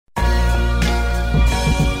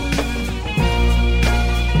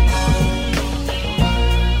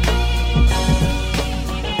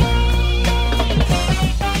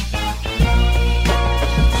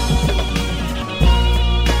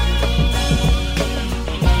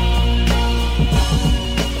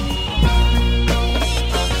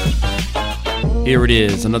Here it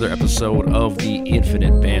is, another episode of the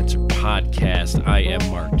Infinite Banter Podcast. I am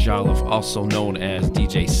Mark Jolliffe, also known as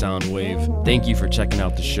DJ Soundwave. Thank you for checking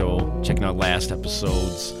out the show, checking out last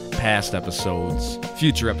episodes, past episodes,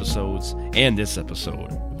 future episodes, and this episode.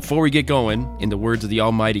 Before we get going, in the words of the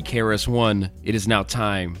almighty KRS-One, it is now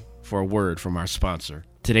time for a word from our sponsor.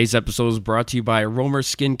 Today's episode is brought to you by Romer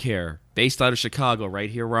Skincare. Based out of Chicago, right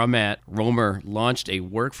here where I'm at, Romer launched a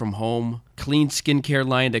work-from-home, clean skincare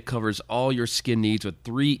line that covers all your skin needs with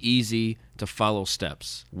 3 easy-to-follow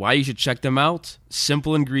steps. Why you should check them out?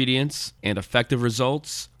 Simple ingredients and effective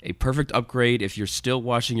results. A perfect upgrade if you're still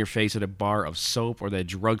washing your face with a bar of soap or that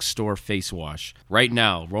drugstore face wash. Right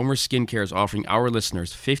now, Romer Skincare is offering our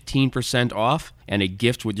listeners 15% off and a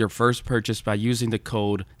gift with your first purchase by using the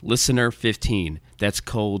code LISTENER15. That's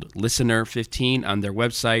code LISTENER15 on their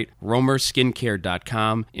website,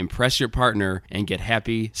 romerskincare.com. Impress your partner and get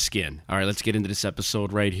happy skin. All right, let's get into this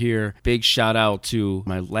episode right here. Big shout out to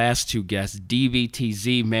my last 2 guests,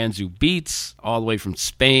 DBTZ Manzu Beats, all the way from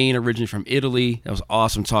Spain, originally from Italy. That was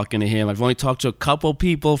awesome talking to him. I've only talked to a couple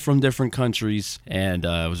people from different countries, and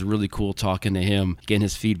it was really cool talking to him, getting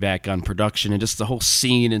his feedback on production and just the whole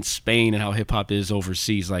scene in Spain and how hip-hop is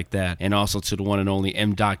overseas like that. And also to the one and only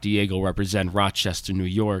M. Doc Diego, represent Rochester, New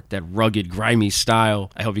York, that rugged, grimy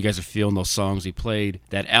style. I hope you guys are feeling those songs he played.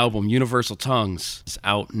 That album, Universal Tongues, is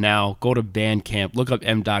out now. Go to Bandcamp, look up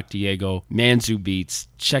M. Doc Diego, Manzu Beats,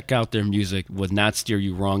 check out their music. Would not steer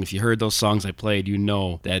you wrong. If you heard those songs I played, you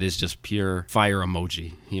know that is just pure fire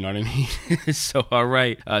emoji. You know what I mean? So, all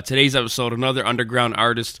right. Today's episode, another underground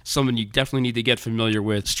artist, someone you definitely need to get familiar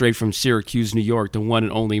with. Straight from Syracuse, New York, the one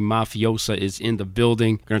and only Mafiosa is in the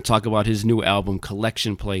building. We're going to talk about his new album,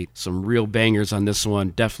 Collection Plate. Some real bangers on this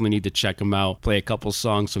one. Definitely need to check him out. Play a couple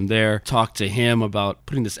songs from there. Talk to him about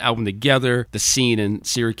putting this album together, the scene in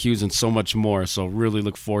Syracuse, and so much more. So, really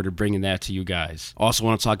look forward to bringing that to you guys. Also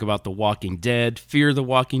want to talk about The Walking Dead, Fear the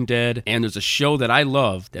Walking Dead, and there's a show that I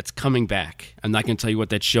love that's coming back. I'm not going to tell you what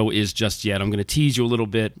that show is just yet. I'm going to tease you a little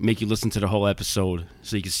bit, make you listen to the whole episode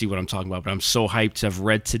so you can see what I'm talking about. But I'm so hyped to have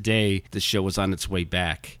read today the show is on its way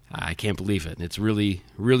back. I can't believe it. It's really,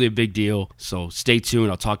 really a big deal. So stay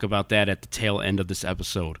tuned. I'll talk about that at the tail end of this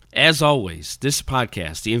episode. As always, this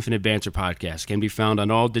podcast, the Infinite Banter Podcast, can be found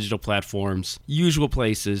on all digital platforms, usual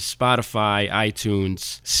places, Spotify,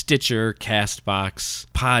 iTunes, Stitcher, CastBox,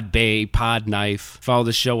 Podbay, Podknife. Follow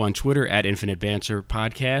the show on Twitter at Infinite Banter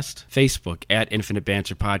Podcast, Facebook at Infinite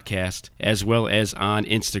Banter Podcast, as well as on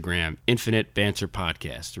Instagram, Infinite Banter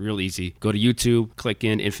Podcast. Real easy. Go to YouTube, click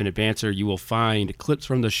in Infinite Banter. You will find clips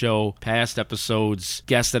from the show, past episodes,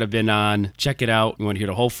 guests that have been on. Check it out. You want to hear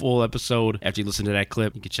the whole full episode? After you listen to that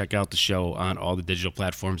clip, you can check out the show on all the digital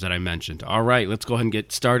platforms that I mentioned. All right, let's go ahead and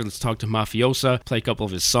get started. Let's talk to Mafiosa, play a couple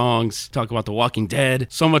of his songs, talk about The Walking Dead.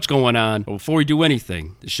 So much going on. But before we do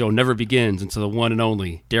anything, the show never begins until the one and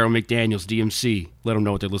only Daryl McDaniels, DMC. Let them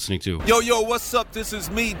know what they're listening to. Yo, what's up? This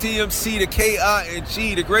is me, DMC, the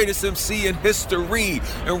K-I-N-G, the greatest MC in history.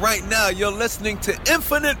 And right now, you're listening to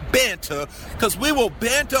Infinite Banter, because we will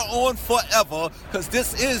banter on forever, because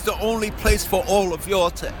this is the only place for all of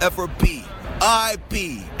y'all to ever be. I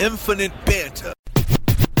be Infinite Banter.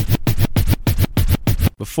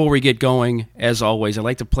 Before we get going, as always, I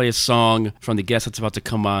like to play a song from the guest that's about to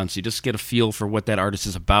come on, so you just get a feel for what that artist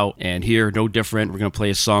is about. And here, no different, we're going to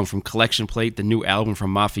play a song from Collection Plate, the new album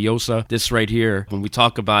from Mafiosa. This right here, when we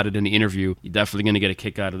talk about it in the interview, you're definitely going to get a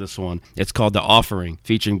kick out of this one. It's called The Offering,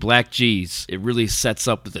 featuring Black G's. It really sets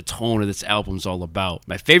up what the tone of this album's all about.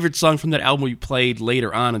 My favorite song from that album we played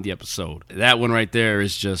later on in the episode. That one right there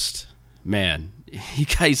is just, man, you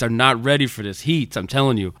guys are not ready for this heat, I'm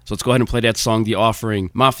telling you. So let's go ahead and play that song, The Offering,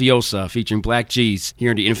 Mafiosa, featuring Black G's,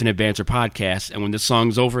 here in the Infinite Banter Podcast. And when this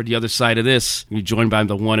song's over, the other side of this, you'll be joined by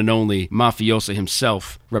the one and only Mafiosa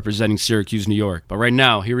himself, representing Syracuse, New York. But right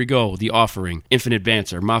now, here we go, The Offering, Infinite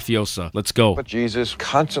Banter, Mafiosa. Let's go. But Jesus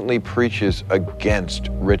constantly preaches against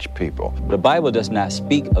rich people. The Bible does not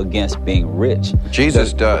speak against being rich.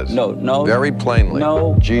 Jesus does. No. Very plainly.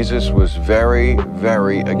 No. Jesus was very,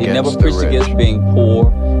 very against the rich. He never preached against being poor.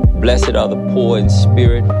 Blessed are the poor in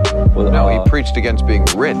spirit. No, he preached against being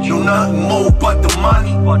rich. Do nothing more but the money.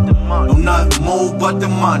 Do nothing more but the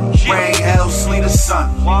money. Rain, hell, sleet, or sun.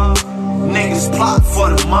 Niggas plot for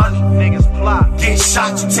the money. Get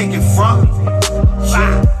shot, you take it from me.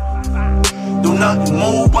 Do nothing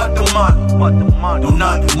more but the money. Do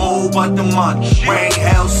nothing more but the money. Rain,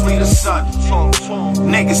 hell, sleet, or sun.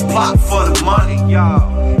 Niggas plot for the money.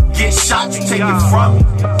 Get shot, you take it from me.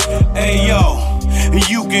 Hey yo,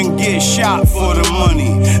 You can get shot for the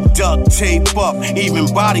money. Duct tape up, even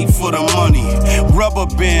body for the money. Rubber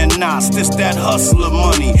band knots, this that hustler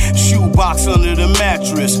money. Shoebox under the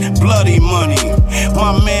mattress, bloody money.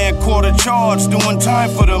 My man caught a charge, doing time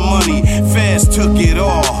for the money. Feds took it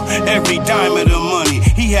all, every dime of the money.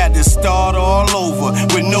 He had to start all over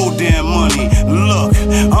with no damn money. Look,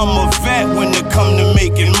 I'm a vet when it come to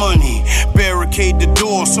making money. Barricade the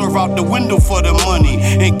door, serve out the window for the money,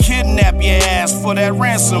 and kidnap your ass for that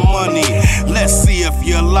ransom money. Let's see if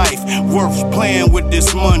your life worth playing with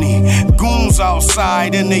this money. Goons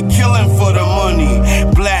outside and they killing for the money.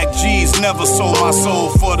 Black G's never sold my soul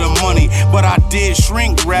for the money, but I did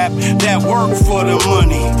shrink rap that worked for the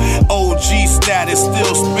money. OG status,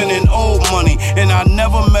 still spending old money, and I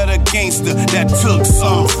never met a gangster that took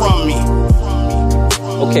some from me.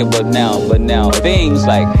 Okay, but now things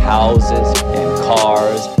like houses and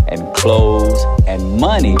cars and clothes and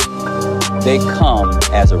money, they come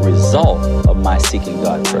as a result of my seeking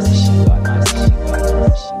God first.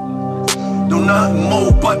 Do nothing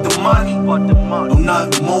more but the money. Do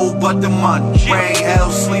nothing more but the money. Rain,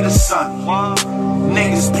 hell, sleet, or sun.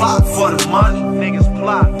 Niggas plot for the money.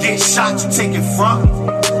 Get shot, you take it from me.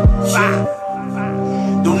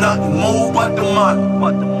 Do nothing more but the money.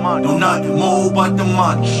 Do nothing more but the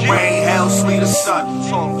money. Rain, hell, sleet, or sun.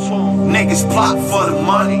 Niggas plot for the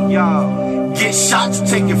money. Get shot, you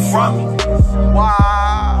take it from me.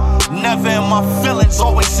 Never in my feelings,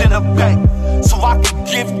 always in the bank. So I can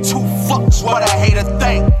give two fucks what I hate a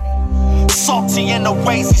thing. Salty in the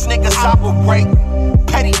ways these niggas operate.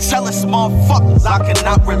 Petty, jealous motherfuckers, I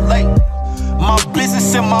cannot relate. My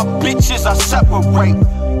business and my bitches I separate.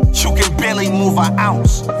 You can barely move an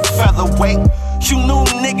ounce, featherweight. You new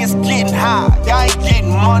niggas getting high, y'all ain't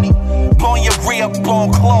getting money. Blowing your re-up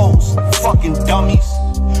on clothes, fucking dummies.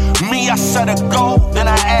 Me, I set a goal, then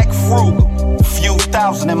I act frugal. Few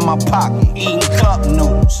thousand in my pocket, eating cup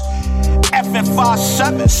noodles.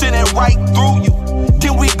 FN57, sitting right through you.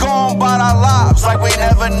 Then we go on about our lives like we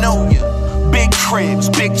never knew you. Big cribs,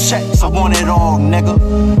 big checks, I want it all, nigga.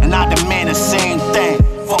 And I demand the same thing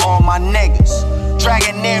for all my niggas.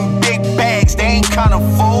 Dragging in big bags, they ain't kinda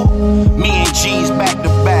full. Me and G's back to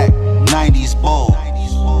back, 90s bull.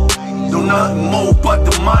 Do nothing more but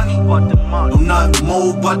the money. Do nothing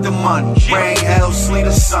more but the money. Rain, hell, sleet,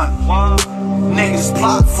 or sun. Niggas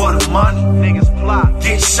plot for the money.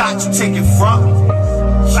 Get shot, you take it from me.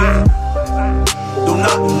 Do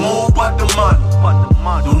nothing more but the money.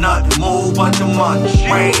 Do nothing more but the money.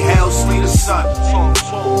 Rain, hell, sleet, or sun.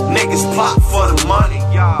 Niggas plot for the money.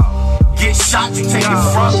 Get shot, you take it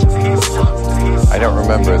from me. I don't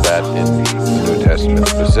remember that in the New Testament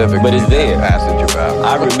specifically. But it's there. Passage about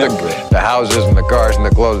I remember it. The houses and the cars and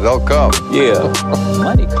the clothes, they'll come. Yeah,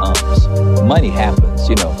 money comes. Money happens,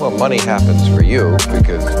 you know. Well, money happens for you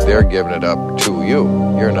because they're giving it up to you.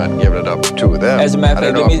 You're not giving it up to them. As a matter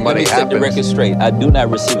of fact, let me set the happens. record straight. I do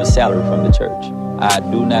not receive a salary from the church. I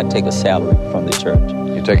do not take a salary from the church.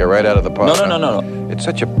 You take it right out of the pocket. No. It's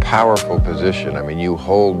such a powerful position. I mean, you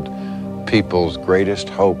hold people's greatest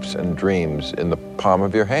hopes and dreams in the palm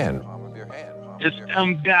of your hand. It's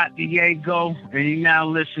M. Diego, and you're now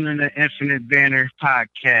listening to Infinite Banter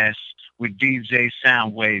Podcast with DJ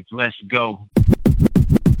Soundwave. Let's go.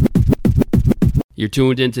 You're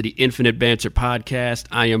tuned into the Infinite Banter Podcast.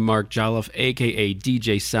 I am Mark Jolliffe, a.k.a.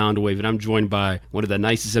 DJ Soundwave, and I'm joined by one of the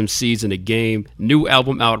nicest MCs in the game. New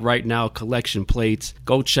album out right now, Collection Plates.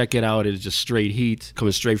 Go check it out. It is just straight heat.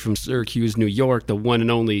 Coming straight from Syracuse, New York. The one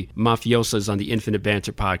and only Mafiosa is on the Infinite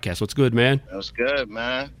Banter Podcast. What's good, man? That's good,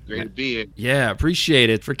 man. Great to be here. Yeah,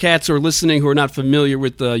 appreciate it. For cats who are listening who are not familiar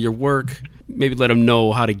with your work, maybe let them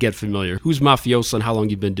know how to get familiar. Who's Mafiosa and how long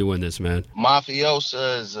you been doing this, man?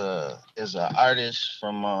 Mafiosa is an artist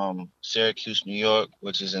from Syracuse, New York,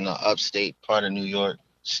 which is in the upstate part of New York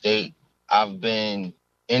State. I've been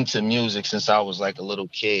into music since I was like a little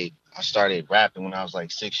kid. I started rapping when I was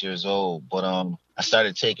like 6 years old, but I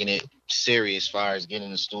started taking it serious as far as getting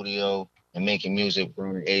in the studio and making music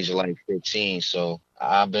from the age of like 15. So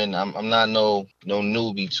I'm not no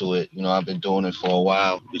newbie to it. You know, I've been doing it for a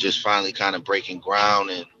while. We're just finally kind of breaking ground,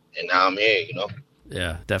 and now I'm here, you know.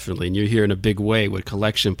 Yeah, definitely. And you're here in a big way with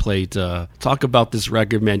Collection Plate. Talk about this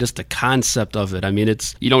record, man, just the concept of it. I mean,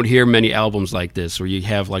 you don't hear many albums like this where you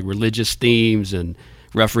have like religious themes and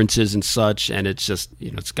references and such, and it's just,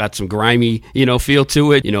 you know, it's got some grimy, you know, feel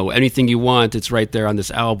to it. You know, anything you want, it's right there on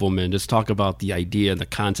this album. And just talk about the idea and the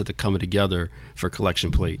concept of coming together for Collection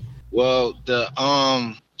Plate. Well, to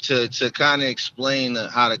kind of explain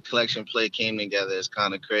how the Collection Plate came together is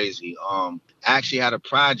kind of crazy. I actually had a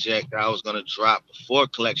project that I was going to drop before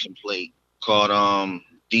Collection Plate called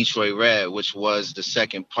Detroit Red, which was the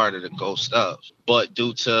second part of the Ghost of. But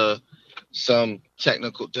due to some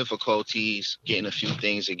technical difficulties, getting a few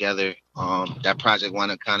things together, that project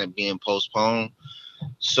wound up kind of being postponed.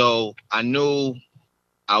 So I knew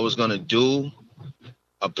I was going to do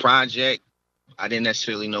a project. I didn't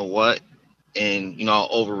necessarily know what, and, you know, I'll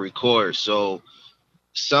over record. So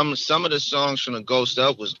some of the songs from the Ghost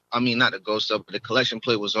Up was, I mean, not the Ghost Up, but the collection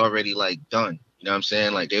plate was already like done. You know what I'm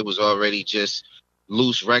saying? Like they was already just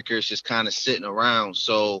loose records just kind of sitting around.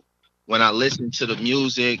 So when I listened to the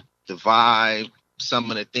music, the vibe, some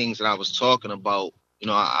of the things that I was talking about, you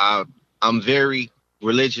know, I'm very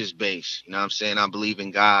religious based. You know what I'm saying? I believe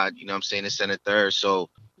in God, you know what I'm saying, this and the third. So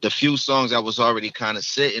the few songs that was already kind of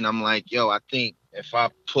sitting, I'm like, yo, I think if I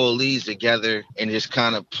pull these together and just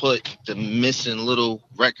kind of put the missing little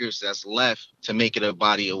records that's left to make it a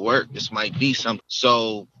body of work, this might be something.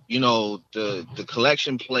 So, you know, the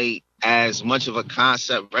collection plate, as much of a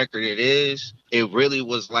concept record it is, it really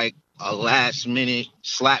was like a last minute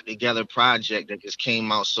slap together project that just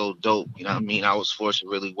came out so dope. You know what I mean? I was forced to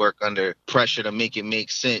really work under pressure to make it make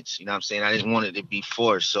sense. You know what I'm saying? I didn't want it to be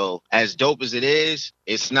forced. So as dope as it is,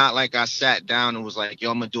 it's not like I sat down and was like, yo,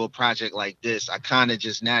 I'm going to do a project like this. I kind of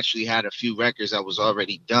just naturally had a few records that was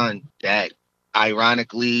already done that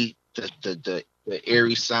ironically, the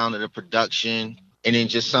eerie sound of the production, and then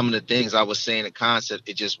just some of the things I was saying, the concept,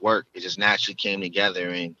 it just worked. It just naturally came together.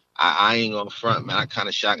 And I ain't gonna front, man. I kind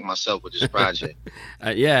of shocked myself with this project.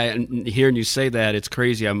 Yeah, and hearing you say that, it's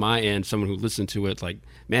crazy on my end. Someone who listened to it, like,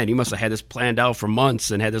 man, he must have had this planned out for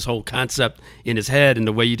months and had this whole concept in his head. And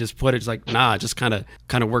the way you just put it, it's like, nah, it just kind of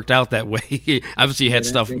worked out that way. Obviously, you had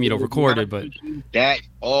stuff, you know, recorded, but that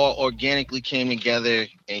all organically came together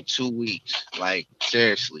in 2 weeks. Like,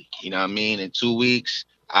 seriously, you know what I mean? In 2 weeks,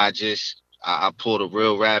 I pulled a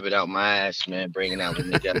real rabbit out my ass, man, bringing that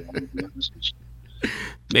one together.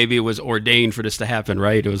 Maybe it was ordained for this to happen,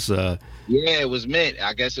 right? It was yeah, it was meant.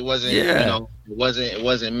 I guess it wasn't, you know, it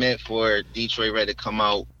wasn't meant for Detroit Red to come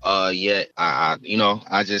out yet. I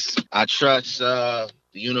trust the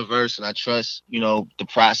universe, and I trust, you know, the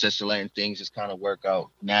process of letting things just kind of work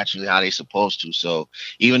out naturally how they supposed to. So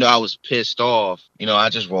even though I was pissed off, you know, I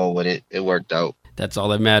just rolled with it. It worked out. That's all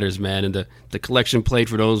that matters, man. And the collection plate,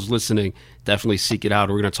 for those listening, definitely seek it out.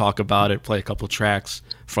 We're going to talk about it, play a couple tracks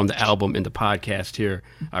from the album in the podcast here.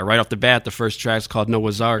 Right off the bat, the first track's called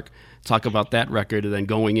Noah's Ark. Talk about that record, and then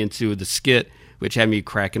going into the skit, which had me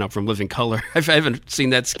cracking up, from Living Color. I haven't seen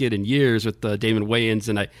that skit in years with Damon Wayans,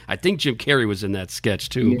 and I think Jim Carrey was in that sketch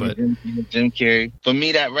too. Yeah, but Jim Carrey. For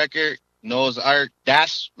me, that record, Noah's Ark,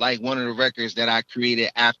 that's like one of the records that I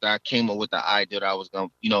created after I came up with the idea that I was gonna,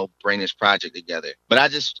 you know, bring this project together. But I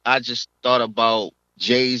just thought about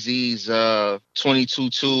Jay-Z's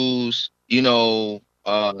 22-2s, you know,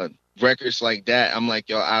 records like that. I'm like,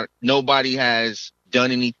 yo, nobody has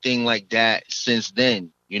done anything like that since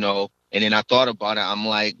then, you know. And then I thought about it. I'm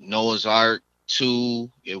like, Noah's Ark 2,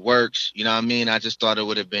 it works. You know what I mean? I just thought it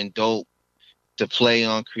would have been dope to play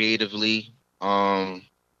on creatively.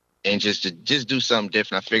 And just do something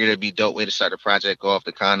different. I figured it'd be a dope way to start the project off,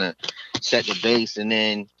 to kind of set the base. And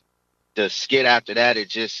then the skit after that, it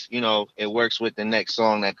just, you know, it works with the next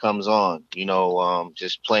song that comes on, you know,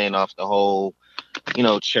 just playing off the whole, you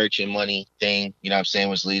know, church and money thing, you know what I'm saying,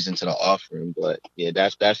 which leads into the offering. But yeah,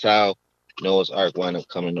 that's how Noah's Ark wound up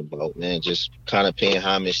coming about, man. Just kind of paying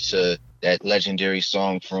homage to that legendary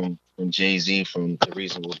song from Jay-Z from the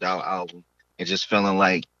Reasonable Doubt album, and just feeling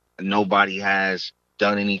like nobody has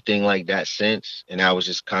done anything like that since, and I was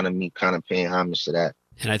just kind of paying homage to that.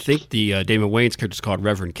 And I think the Damon Wayans character is called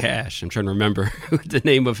Reverend Cash. I'm trying to remember what the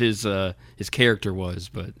name of his character was,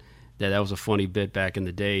 but that was a funny bit back in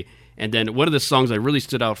the day. And then one of the songs that really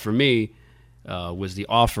stood out for me was The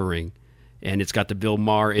Offering, and it's got the Bill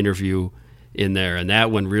Maher interview in there, and that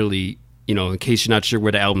one really, you know, in case you're not sure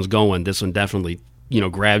where the album's going, this one definitely, you know,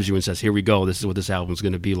 grabs you and says, here we go, this is what this album's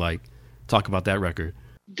going to be like. Talk about that record.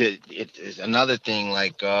 It is another thing,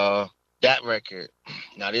 like that record.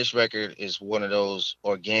 Now, this record is one of those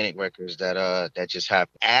organic records that just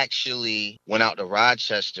happened. Actually went out to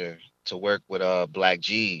Rochester to work with Black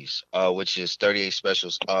G's, which is 38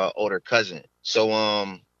 Special's older cousin. So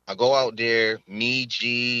I go out there, me,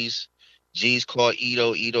 G's called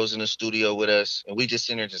Ito. Ito's in the studio with us, and we just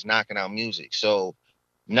sitting there just knocking out music. So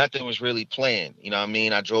nothing was really playing, you know what I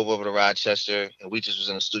mean? I drove over to Rochester, and we just was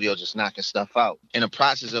in the studio just knocking stuff out. In the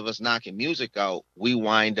process of us knocking music out, we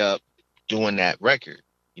wind up doing that record,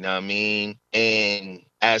 you know what I mean? And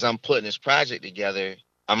as I'm putting this project together,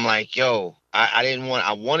 I'm like, yo,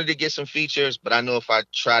 I wanted to get some features, but I know if I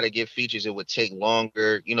try to get features, it would take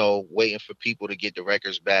longer, you know, waiting for people to get the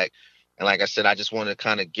records back. And like I said, I just wanted to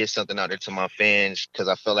kind of get something out there to my fans because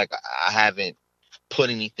I felt like I haven't put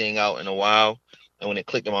anything out in a while. And when it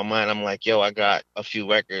clicked in my mind, I'm like, yo, I got a few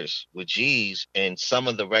records with G's, and some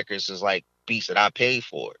of the records is like beats that I paid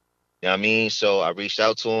for. You know what I mean? So I reached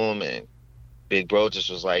out to him, and Big Bro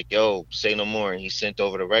just was like, yo, say no more. And he sent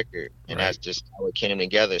over the record. And that's just how it came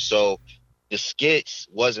together. So the skits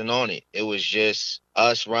wasn't on it. It was just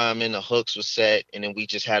us rhyming, the hooks was set, and then we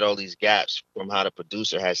just had all these gaps from how the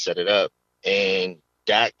producer had set it up. And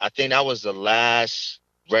that, I think that was the last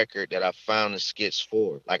record that I found the skits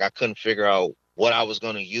for. Like, I couldn't figure out what I was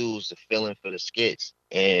going to use to fill in for the skits.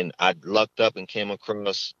 And I lucked up and came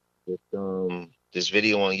across this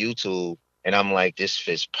video on YouTube, and I'm like, this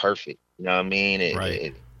fits perfect. You know what I mean?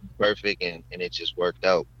 It perfect, and it just worked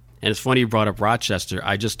out. And it's funny you brought up Rochester.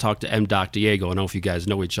 I just talked to M. Doc Diego. I don't know if you guys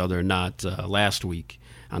know each other or not, last week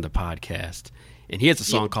on the podcast. And he has a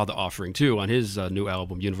song called The Offering, too, on his new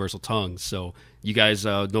album, Universal Tongues. So you guys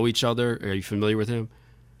know each other? Are you familiar with him?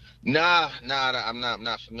 Nah, I'm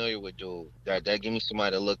not familiar with dude. That give me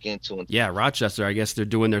somebody to look into. Yeah, Rochester, I guess they're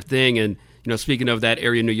doing their thing. And, you know, speaking of that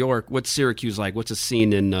area, New York, what's Syracuse like? What's the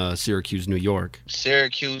scene in Syracuse, New York?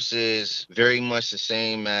 Syracuse is very much the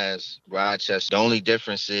same as Rochester. The only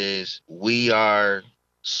difference is we are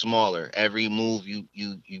smaller. Every move you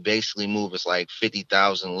basically move is like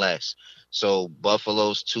 50,000 less. So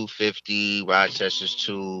Buffalo's 250, Rochester's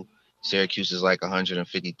 2, Syracuse is like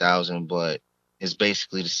 150,000, but it's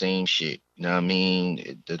basically the same shit. You know what I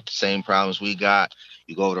mean? The same problems we got.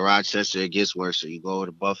 You go to Rochester, it gets worse. You go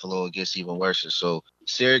to Buffalo, it gets even worse. So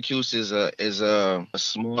Syracuse is a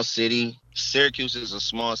small city. Syracuse is a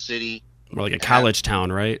small city. More like a college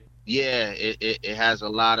town, right? Yeah, it has a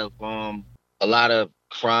lot of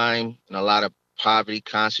crime and a lot of poverty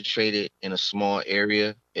concentrated in a small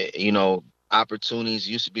area. You know, opportunities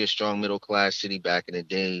used to be a strong middle class city back in the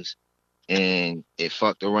days. And it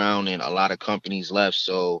fucked around and a lot of companies left.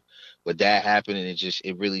 So with that happening,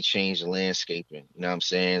 it really changed the landscaping. You know what I'm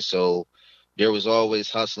saying? So there was always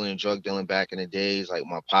hustling and drug dealing back in the days. Like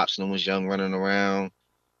my pops was young running around.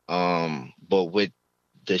 But with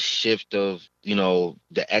the shift of, you know,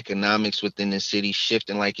 the economics within the city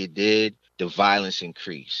shifting like it did, the violence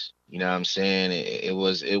increased. You know what I'm saying? It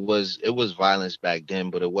was violence back then,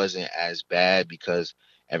 but it wasn't as bad because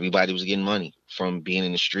everybody was getting money from being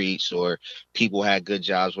in the streets, or people had good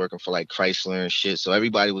jobs working for like Chrysler and shit. So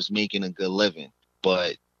everybody was making a good living,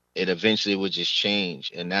 but it eventually would just change.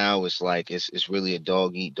 And now it's like, it's really a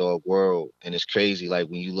dog eat dog world. And it's crazy. Like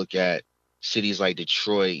when you look at cities like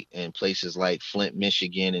Detroit and places like Flint,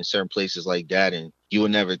 Michigan, and certain places like that, and you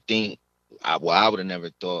would never think, I would have never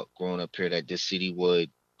thought growing up here that this city would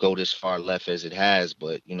go this far left as it has,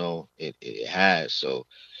 but you know, it has. So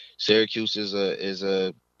Syracuse is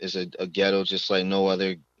a ghetto just like no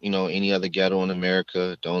other, you know, any other ghetto in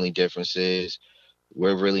America. The only difference is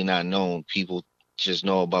we're really not known. People just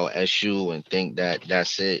know about SU and think that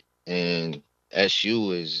that's it. And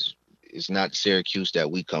SU is not Syracuse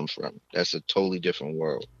that we come from. That's a totally different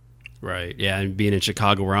world. Right. Yeah. And being in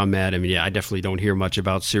Chicago where I'm at, I mean, yeah, I definitely don't hear much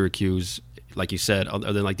about Syracuse, like you said,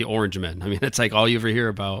 other than like the Orange Men. I mean, that's like all you ever hear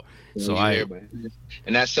about. So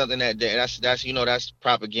and that's something that's you know, that's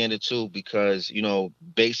propaganda too, because, you know,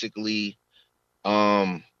 basically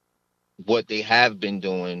what they have been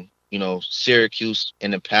doing, you know, Syracuse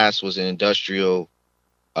in the past was an industrial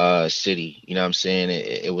city. You know what I'm saying?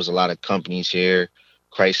 It was a lot of companies here,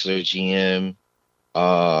 Chrysler, GM,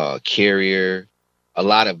 Carrier, a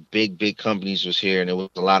lot of big companies was here, and there was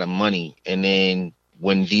a lot of money. And then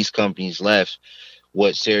when these companies left,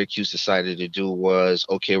 what Syracuse decided to do was,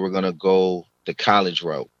 okay, we're going to go the college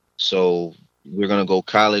route. So we're going to go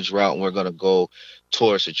college route, and we're going to go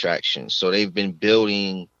tourist attractions. So they've been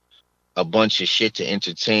building a bunch of shit to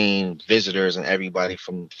entertain visitors and everybody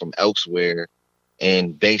from elsewhere.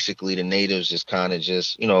 And basically the natives just kind of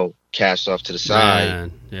just, you know, cast off to the side.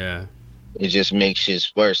 Man, yeah. It just makes shit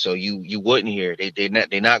worse. So you wouldn't hear it.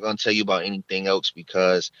 They're not going to tell you about anything else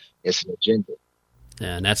because it's an agenda.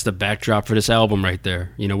 Yeah, and that's the backdrop for this album right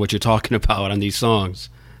there. You know, what you're talking about on these songs,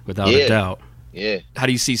 without a doubt. Yeah. How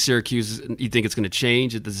do you see Syracuse? You think it's going to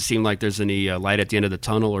change? Does it seem like there's any light at the end of the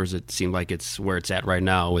tunnel, or does it seem like it's where it's at right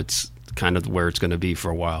now? It's kind of where it's going to be for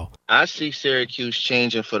a while. I see Syracuse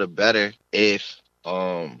changing for the better if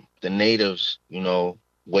the natives, you know,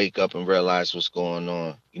 wake up and realize what's going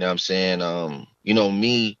on. You know what I'm saying? You know,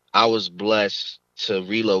 me, I was blessed to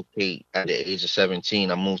relocate at the age of 17.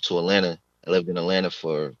 I moved to Atlanta. I lived in Atlanta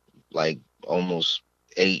for like almost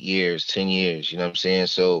 8 years, 10 years, you know what I'm saying?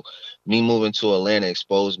 So me moving to Atlanta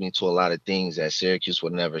exposed me to a lot of things that Syracuse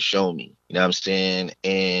would never show me, you know what I'm saying?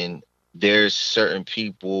 And there's certain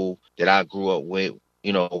people that I grew up with,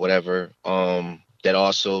 you know, whatever, that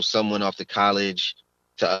also some went off to college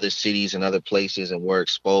to other cities and other places and were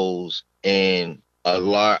exposed. And a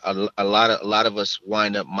lot of us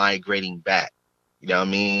wind up migrating back. You know what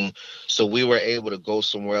I mean? So we were able to go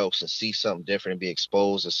somewhere else and see something different and be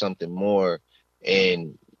exposed to something more.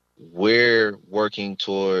 And we're working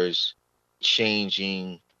towards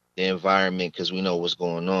changing the environment because we know what's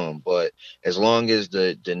going on. But as long as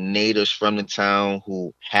the natives from the town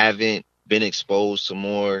who haven't been exposed to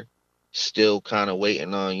more still kind of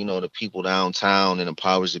waiting on, you know, the people downtown and the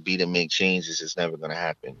powers that be to make changes, it's never going to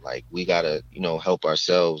happen. Like, we got to, you know, help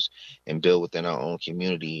ourselves and build within our own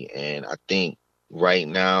community. And I think right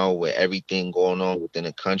now, with everything going on within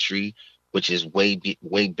the country, which is way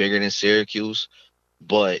bigger than Syracuse,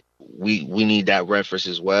 but we need that reference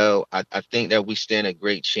as well. I think that we stand a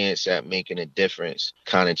great chance at making a difference,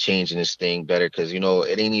 kind of changing this thing better, because, you know,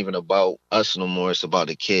 it ain't even about us no more. It's about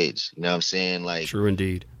the kids. You know what I'm saying? Like, True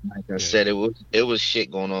indeed. Like I said, it was shit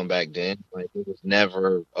going on back then. Like, it was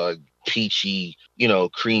never a peachy, you know,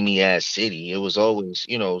 creamy ass city. It was always,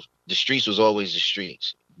 you know, the streets was always the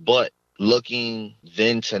streets. But looking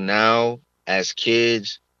then to now, as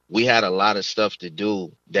kids, we had a lot of stuff to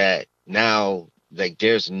do that now, like,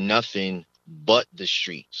 there's nothing but the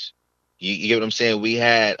streets. You get what I'm saying? We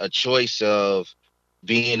had a choice of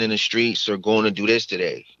being in the streets or going to do this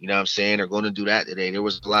today. You know what I'm saying? Or going to do that today. There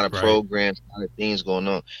was a lot of programs, a lot of things going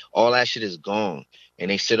on. All that shit is gone.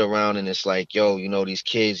 And they sit around and it's like, yo, you know, these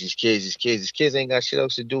kids ain't got shit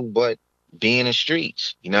else to do but be in the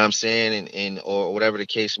streets. You know what I'm saying? And or whatever the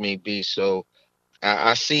case may be. So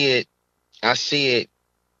I see it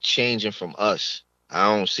changing from us.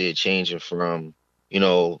 I don't see it changing from, you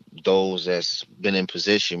know, those that's been in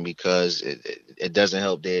position, because it doesn't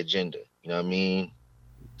help their agenda. You know what I mean?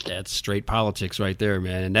 That's straight politics right there,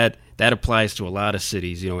 man. And that applies to a lot of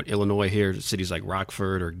cities. You know, in Illinois here, cities like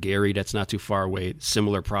Rockford or Gary, that's not too far away.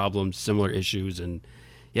 Similar problems, similar issues. And,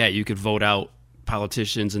 yeah, you could vote out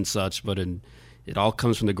politicians and such, but it all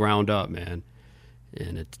comes from the ground up, man.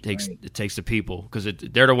 And it takes the people, because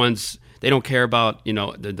they're the ones, they don't care about, you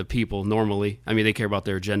know, the people normally. I mean, they care about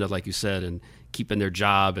their agenda, like you said, and keeping their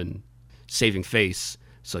job and saving face.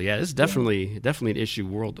 So, yeah, it's definitely an issue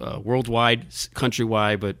worldwide,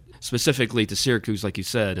 countrywide, but specifically to Syracuse, like you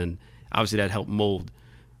said. And obviously that helped mold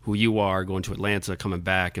who you are, going to Atlanta, coming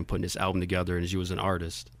back and putting this album together, and as you as an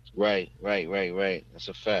artist. Right. That's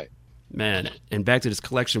a fact. Man, and back to this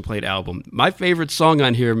Collection Plate album. My favorite song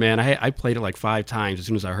on here, man, I played it like 5 times as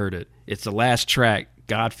soon as I heard it. It's the last track,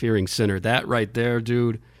 God-Fearing Sinner. That right there,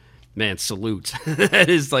 dude, man, salute. That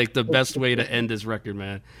is like the best way to end this record,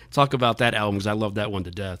 man. Talk about that album, because I love that one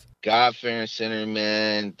to death. God-Fearing Sinner,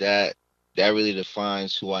 man, that really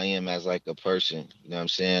defines who I am as like a person. You know what I'm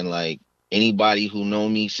saying? Like, anybody who know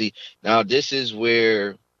me, see, now this is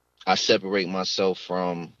where I separate myself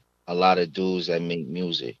from a lot of dudes that make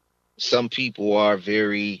music. Some people are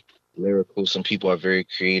very lyrical. Some people are very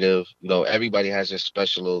creative. You know, everybody has their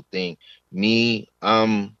special little thing. Me,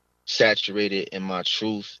 I'm saturated in my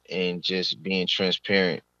truth and just being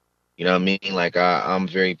transparent. You know what I mean? Like, I'm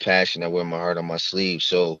very passionate. I wear my heart on my sleeve.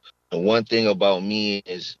 So the one thing about me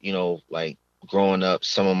is, you know, like, growing up,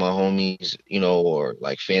 some of my homies, you know, or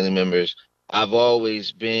like family members, I've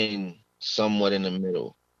always been somewhat in the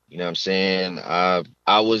middle. You know what I'm saying? I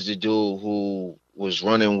was the dude who was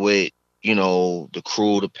running with, you know, the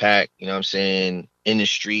crew, the pack, you know what I'm saying, in the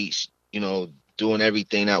streets, you know, doing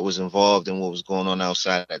everything that was involved in what was going on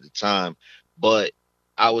outside at the time. But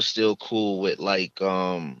I was still cool with, like,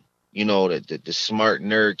 you know, the smart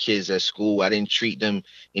nerd kids at school. I didn't treat them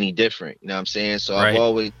any different, you know what I'm saying? So I've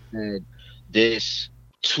always had this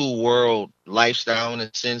two-world lifestyle, in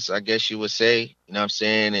a sense, I guess you would say, you know what I'm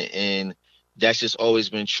saying? And that's just always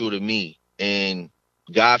been true to me. And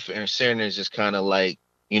God-Fearing Sinner is just kind of like,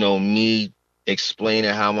 you know, me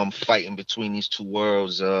explaining how I'm fighting between these two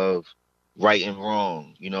worlds of right and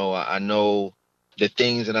wrong. You know, I know the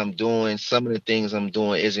things that I'm doing, some of the things I'm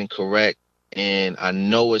doing isn't correct, and I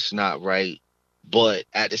know it's not right, but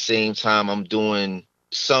at the same time, I'm doing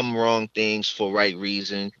some wrong things for right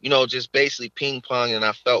reason. You know, just basically ping pong, and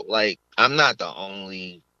I felt like I'm not the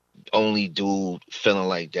only dude feeling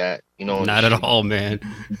like that. You know, not at all, man.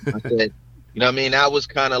 I said, you know what I mean? That was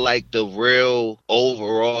kind of like the real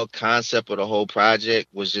overall concept of the whole project,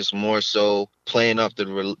 was just more so playing off the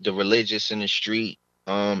religious in the street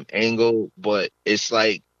angle. But it's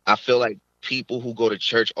like, I feel like people who go to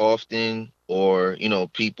church often, or, you know,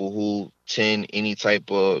 people who attend any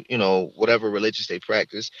type of, you know, whatever religious they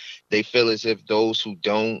practice, they feel as if those who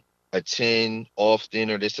don't attend often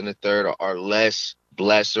or this and the third are less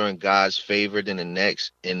blessed or in God's favor than the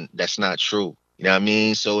next, and that's not true. You know what I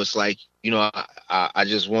mean? So it's like, you know, I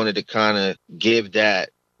just wanted to kind of give that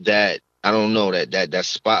I don't know, that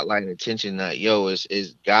spotlight and attention that, yo,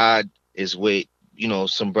 is God is with, you know,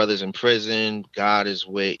 some brothers in prison. God is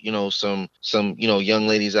with, you know, some you know, young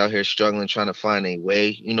ladies out here struggling, trying to find a way.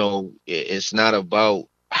 You know, it's not about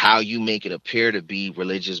how you make it appear to be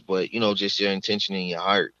religious, but, you know, just your intention in your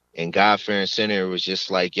heart. And God-fearing Center was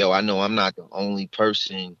just like, yo, I know I'm not the only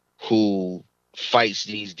person who fights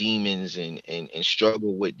these demons and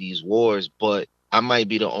struggle with these wars, but I might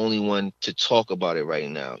be the only one to talk about it right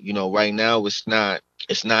now. You know, right now it's not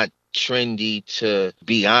trendy to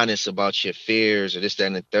be honest about your fears or this, that,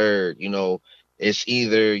 and the third. You know, it's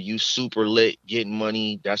either you super lit, getting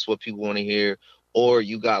money, that's what people want to hear, or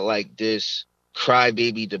you got like this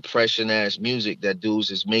crybaby depression ass music that dudes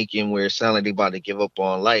is making where it sounds like they about to give up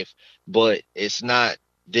on life. But it's not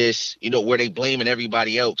this, you know, where they blaming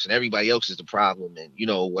everybody else and everybody else is the problem, and, you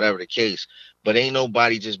know, whatever the case. But ain't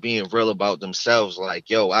nobody just being real about themselves. Like,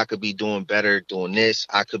 yo, I could be doing better doing this.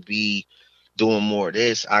 I could be doing more of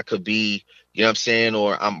this. I could be, you know what I'm saying?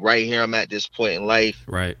 Or I'm right here. I'm at this point in life.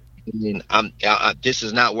 Right. And this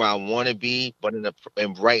is not where I want to be, but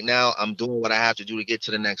and right now I'm doing what I have to do to get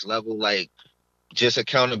to the next level. Like, just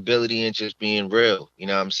accountability and just being real, you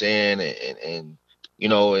know what I'm saying? And you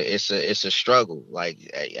know, it's a struggle.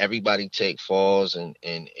 Like, everybody take falls and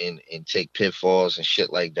take pitfalls and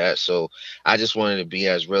shit like that. So I just wanted to be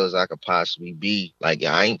as real as I could possibly be. Like,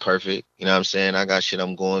 I ain't perfect, you know what I'm saying? I got shit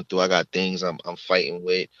I'm going through. I got things I'm fighting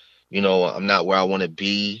with. You know, I'm not where I want to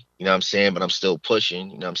be, you know what I'm saying? But I'm still pushing,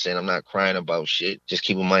 you know what I'm saying? I'm not crying about shit, just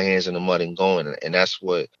keeping my hands in the mud and going. And that's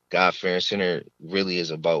what God-fearing Center really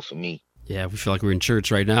is about for me. Yeah, we feel like we're in church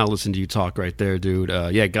right now. Listen to you talk right there, dude.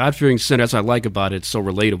 Yeah, God-fearing Center, that's what I like about it. It's so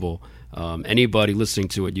relatable. Anybody listening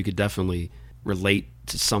to it, you could definitely relate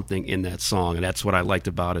to something in that song, and that's what I liked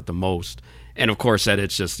about it the most. And, of course, that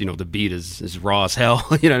it's just, you know, the beat is raw as hell,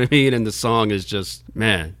 you know what I mean? And the song is just,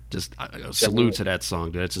 man, just salute to that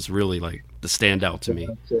song, dude. It's just really, like, the standout to me.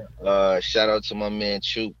 Shout out to my man,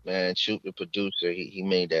 Choop, man. Choop, the producer, he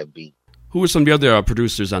made that beat. Who are some of the other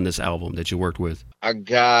producers on this album that you worked with? I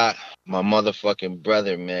got my motherfucking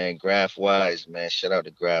brother, man, Graf Wise, man. Shout out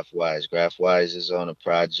to Graf Wise. Graf Wise is on a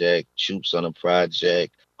project. Choop's on a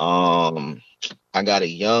project. I got a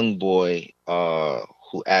young boy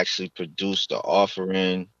who actually produced The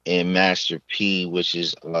Offering and Master P, which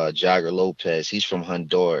is Jagger Lopez. He's from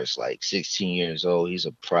Honduras, like 16 years old. He's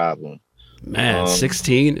a problem. Man,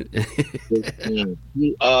 16? 16.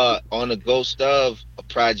 He, on the Ghost of a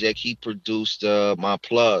project, he produced my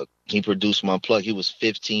plug. He produced my plug. He was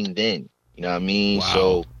 15 then. You know what I mean? Wow.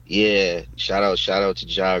 So yeah, shout out to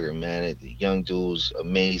Jagger, man. The young dude's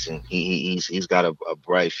amazing. He's got a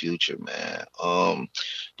bright future, man.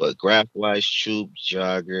 But Graf Wise, Choop,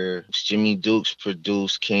 Jagger, Jimmy Dukes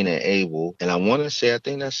produced Cain and Abel, and I want to say I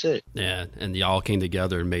think that's it. Yeah, and y'all came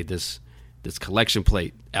together and made this collection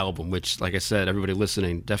plate album, which, like I said, everybody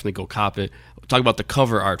listening, definitely go cop it. Talk about the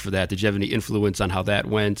cover art for that. Did you have any influence on how that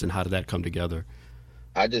went, and how did that come together?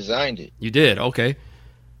 I designed it. You did? Okay.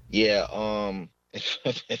 Yeah.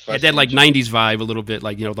 If had that like 90s vibe a little bit,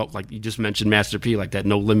 like, you know, like you just mentioned Master P, like that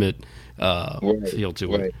No Limit feel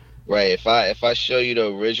to it. Right. If I show you the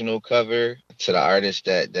original cover to the artist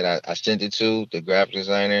that I sent it to, the graphic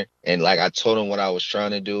designer, and like I told him what I was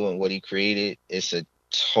trying to do and what he created, it's a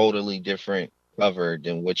totally different cover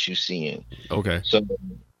than what you seeing. Okay. So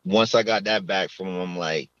once I got that back from him, I'm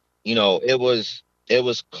like, you know, it was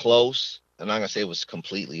close. I'm not gonna say it was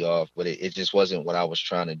completely off, but it just wasn't what I was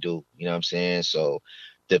trying to do. You know what I'm saying? So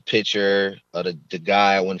the picture of the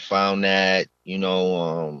guy, I went and found that, you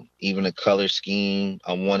know, even the color scheme,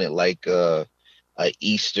 I wanted like a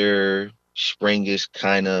Easter springish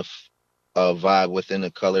kind of vibe within the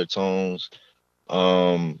color tones.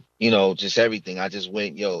 You know, just everything. I just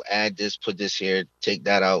went, yo, add this, put this here, take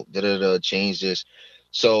that out, change this.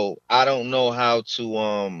 So I don't know how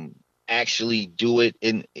to actually do it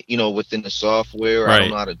in, you know, within the software. Right. I don't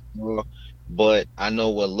know how to draw, but I know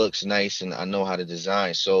what looks nice and I know how to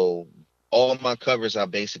design. So all my covers I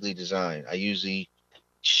basically design. I usually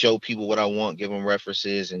show people what I want, give them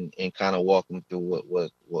references, and kind of walk them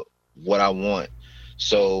through what I want.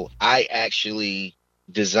 So I actually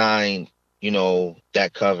designed, you know,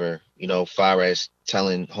 that cover, you know, far as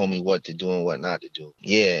telling homie what to do and what not to do.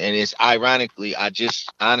 Yeah, and it's ironically, I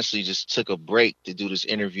just honestly just took a break to do this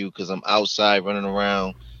interview because I'm outside running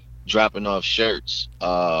around dropping off shirts.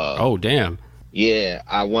 Oh, damn. Yeah,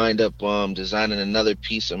 I wind up designing another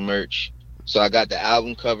piece of merch. So I got the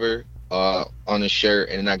album cover on the shirt,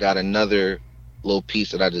 and then I got another little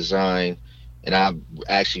piece that I designed and I'm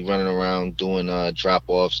actually running around doing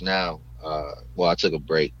drop-offs now. Well, I took a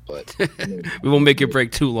break, but we won't make your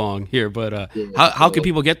break too long here. But how can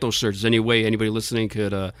people get those shirts? Is there any way anybody listening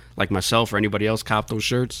could, like myself or anybody else, cop those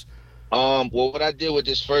shirts? Well, what I did with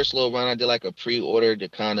this first little run, I did like a pre-order to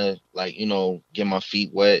kind of like, get my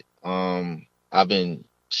feet wet. I've been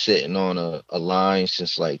sitting on a line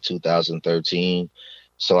since like 2013.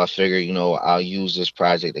 So I figured, I'll use this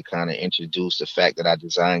project to kind of introduce the fact that I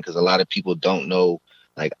designed, because a lot of people don't know,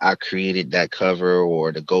 like, I created that cover,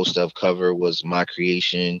 or the Ghost of cover was my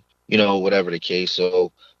creation, whatever the case.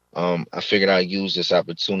 So I figured I'd use this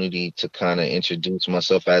opportunity to kind of introduce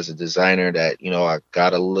myself as a designer that, I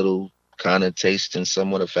got a little kind of taste in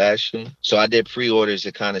somewhat of fashion. So I did pre-orders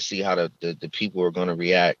to kind of see how the people were going to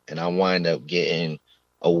react, and I wind up getting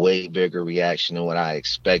a way bigger reaction than what I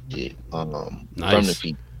expected from the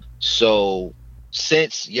people. So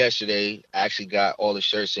since yesterday, I actually got all the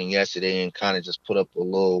shirts in yesterday and kind of just put up a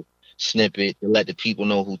little snippet to let the people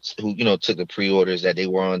know who took the pre-orders that they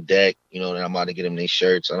were on deck, that I'm about to get them their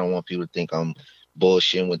shirts. I don't want people to think I'm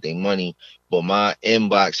bullshitting with their money, but my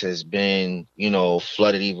inbox has been,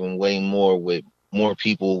 flooded even way more with more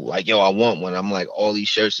people like, yo, I want one. I'm like, all these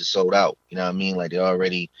shirts are sold out. You know what I mean? Like, they're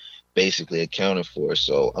already basically accounted for.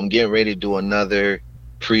 So I'm getting ready to do another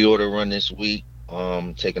pre-order run this week.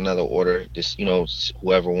 Take another order. Just,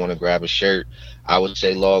 whoever want to grab a shirt, I would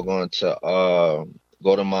say log on to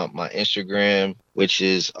go to my Instagram, which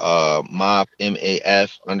is MAF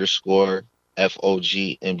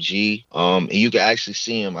 _FOGMG. And you can actually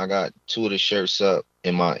see them. I got 2 of the shirts up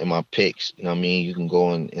in my pics. You know what I mean? You can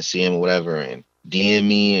go and see them or whatever, and DM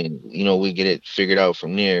me, and we get it figured out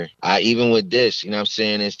from there. Even with this, what I'm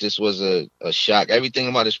saying, this was a shock. Everything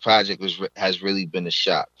about this project has really been a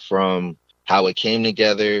shock, from how it came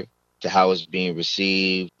together to how it's being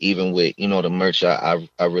received, even with the merch I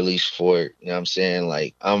released for it. You know what I'm saying?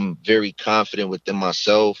 Like, I'm very confident within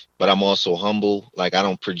myself, but I'm also humble. Like, I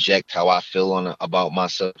don't project how I feel about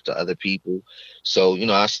myself to other people. So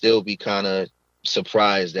I still be kind of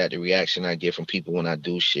surprised at the reaction I get from people when I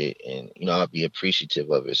do shit, and I'll be appreciative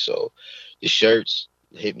of it. So the shirts,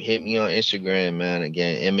 hit me on Instagram, man.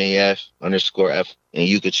 Again, MAF _F, and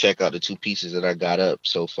you could check out the 2 pieces that I got up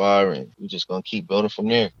so far, and we're just gonna keep building from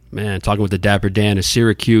there. Man, talking with the Dapper Dan of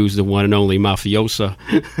Syracuse, the one and only mafiosa.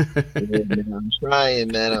 Yeah,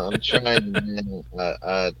 man, I'm trying, man.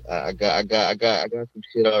 I got some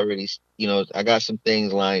shit already. I got some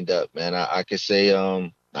things lined up, man. I could say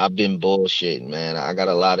I've been bullshitting, man. I got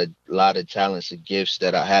a lot of talents and gifts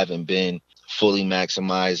that I haven't been fully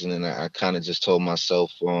maximizing, and I kind of just told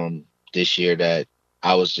myself this year that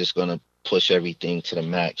I was just gonna push everything to the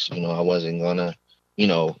max. I wasn't gonna,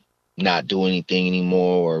 not do anything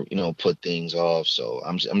anymore, or put things off. So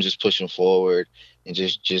I'm just pushing forward and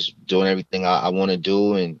just doing everything I want to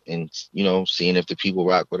do, and seeing if the people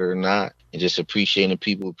rock with it or not, and just appreciating the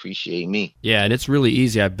people appreciate me. Yeah, and it's really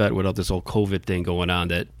easy, I bet, without this whole COVID thing going on,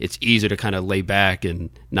 that it's easier to kind of lay back and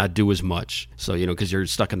not do as much. So, because you're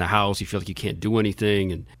stuck in the house, you feel like you can't do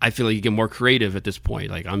anything. And I feel like you get more creative at this point.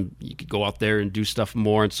 Like, you could go out there and do stuff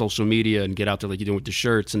more on social media and get out there like you're doing with the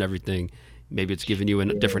shirts and everything. Maybe it's giving you a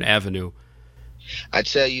different avenue. I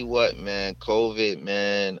tell you what, man, COVID,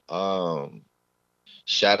 man,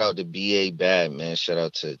 shout out to B.A. Bad, man. Shout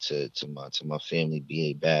out to my family,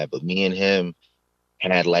 B.A. Bad. But me and him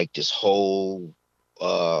had like this whole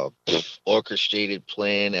orchestrated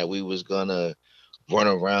plan that we was gonna run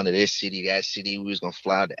around to this city, that city. We was gonna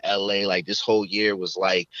fly to L.A. Like, this whole year was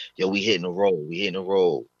like, yo, we hitting the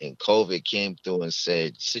road. And COVID came through and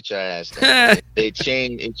said, sit your ass down. It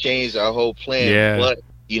changed our whole plan. Yeah. But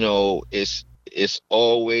it's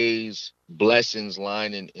always blessings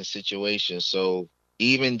lying in situations. So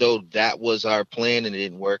even though that was our plan and it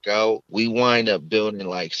didn't work out, we wind up building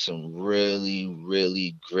like some really,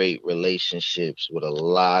 really great relationships with a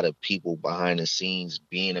lot of people behind the scenes,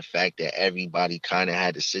 being the fact that everybody kind of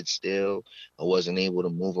had to sit still and wasn't able to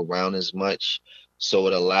move around as much. So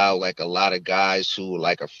it allowed like a lot of guys who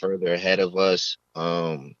like are further ahead of us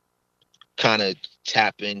kind of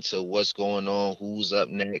tap into what's going on, who's up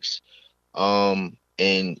next. And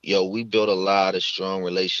we built a lot of strong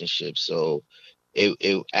relationships. So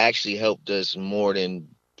it actually helped us more than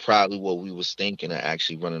probably what we was thinking of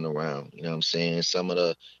actually running around. You know what I'm saying? Some of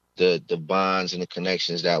the bonds and the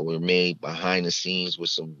connections that were made behind the scenes with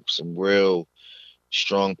some real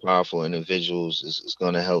strong, powerful individuals is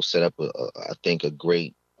going to help set up I think a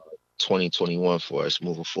great 2021 for us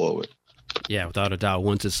moving forward. Yeah, without a doubt.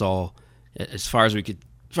 Once it's all, as far as you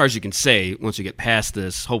can say, once you get past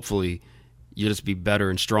this, hopefully you'll just be better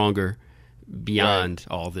and stronger beyond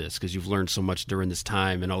all this, because you've learned so much during this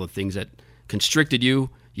time and all the things that constricted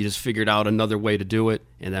you. You just figured out another way to do it,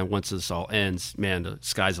 and then once this all ends, man, the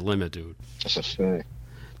sky's the limit, dude. That's a fact.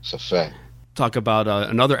 It's a fact. Talk about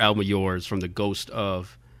another album of yours from the Ghost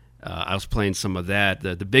of. I was playing some of that.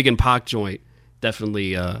 The Big and Pac joint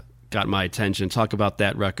definitely got my attention. Talk about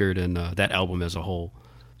that record and that album as a whole.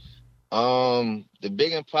 The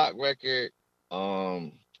Big and Pac record,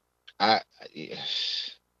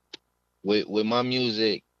 with my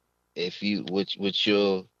music, if you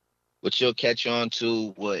what you'll catch on to,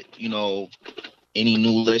 what any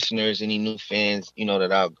new listeners, any new fans,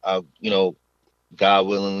 that I'll God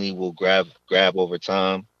willingly will grab over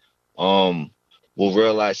time, will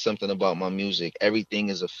realize something about my music. Everything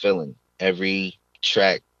is a feeling. Every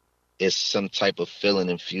track is some type of feeling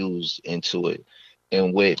infused into it.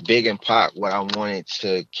 And with Big and Pac, what I wanted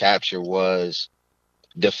to capture was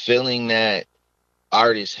the feeling that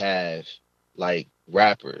artists have, like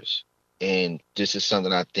rappers. And this is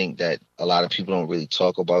something I think that a lot of people don't really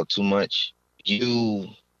talk about too much. You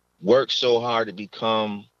work so hard to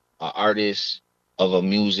become an artist of a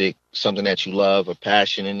music, something that you love, a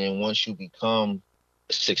passion. And then once you become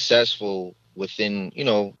successful within,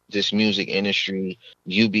 this music industry,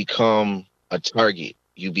 you become a target.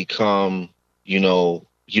 You become, you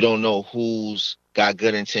don't know who's got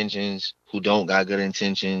good intentions, who don't got good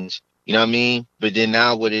intentions. You know what I mean? But then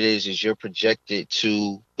now what it is you're projected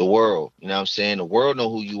to the world. You know what I'm saying? The world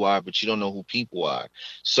know who you are, but you don't know who people are.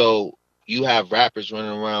 So you have rappers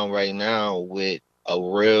running around right now with a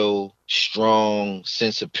real strong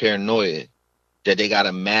sense of paranoia that they got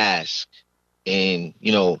to mask and,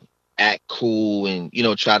 act cool and,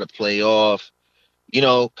 try to play off,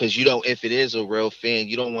 because if it is a real fan,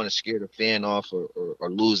 you don't want to scare the fan off or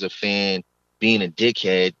lose a fan being a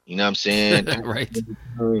dickhead. You know what I'm saying? Right.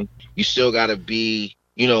 You still got to be,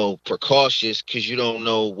 precautious because you don't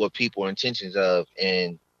know what people are intentions of.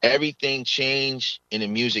 And everything changed in the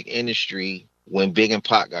music industry when Big and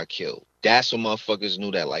Pac got killed. That's when motherfuckers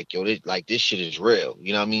knew that, this shit is real.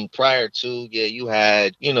 You know what I mean? Prior to, you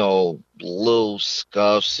had, little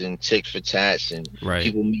scuffs and tick for tats and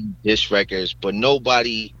people making diss records, but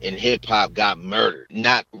nobody in hip hop got murdered.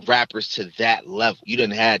 Not rappers to that level. You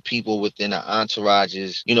didn't have people within the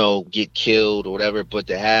entourages, get killed or whatever, but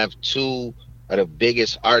to have two of the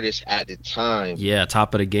biggest artists at the time. Yeah,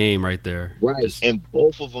 top of the game right there. Right. And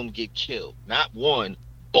both of them get killed. Not one.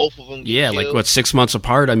 Both of them get killed. 6 months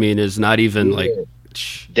apart, is not even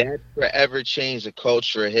that forever changed the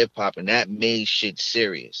culture of hip hop, and that made shit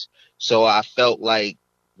serious. So I felt like,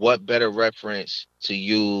 what better reference to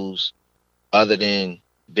use other than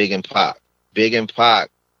Big and Pac? Big and Pac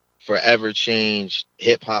forever changed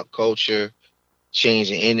hip hop culture,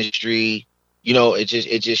 changed the industry. It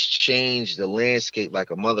just changed the landscape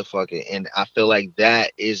like a motherfucker. And I feel like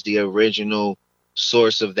that is the original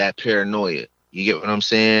source of that paranoia. You get what I'm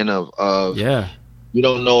saying? You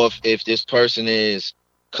don't know if this person is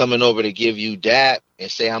coming over to give you dap and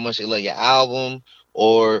say how much they love your album,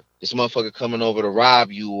 or this motherfucker coming over to rob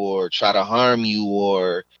you or try to harm you,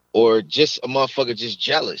 or just a motherfucker just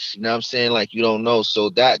jealous. You know what I'm saying? You don't know.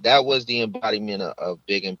 So that was the embodiment of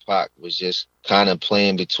Big and Pac, was just kind of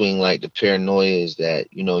playing between the paranoias that,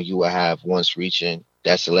 you will have once reaching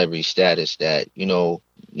that celebrity status, that,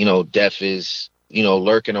 death is,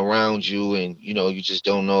 lurking around you, and, you just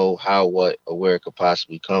don't know how, what, or where it could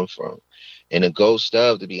possibly come from. And the ghost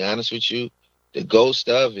of, to be honest with you, the ghost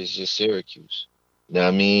of is just Syracuse. You know what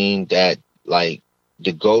I mean? That,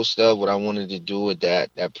 the ghost of, what I wanted to do with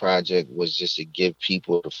that project was just to give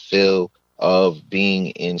people the feel of being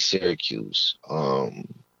in Syracuse.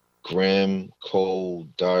 Grim,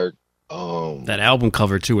 cold, dark. That album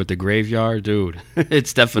cover too with the graveyard, dude.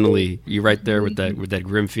 It's definitely, you right there with that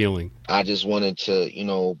grim feeling. I just wanted to,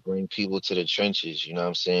 bring people to the trenches, you know what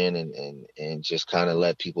I'm saying, and just kind of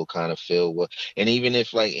let people kind of feel what. And even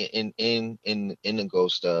if in the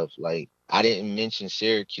ghost of, I didn't mention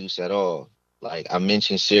Syracuse at all. I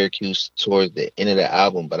mentioned Syracuse towards the end of the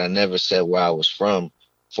album, but I never said where I was from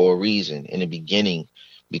for a reason in the beginning,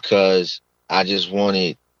 because I just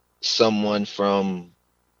wanted someone from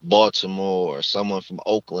Baltimore or someone from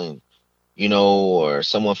Oakland, or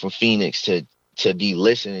someone from Phoenix to be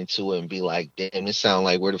listening to it and be like, damn, this sound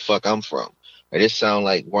like where the fuck I'm from. Or this sound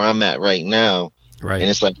like where I'm at right now. Right. And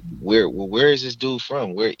it's where is this dude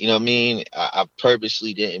from? Where, you know what I mean? I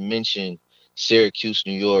purposely didn't mention Syracuse,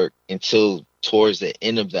 New York until towards the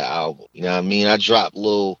end of the album. You know what I mean? I dropped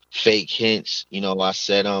little fake hints. I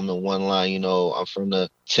said in one line, I'm from the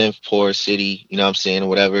 10th poorest city, you know what I'm saying, or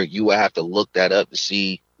whatever. You would have to look that up to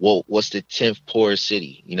see, what's the 10th poorest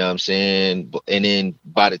city? You know what I'm saying? And then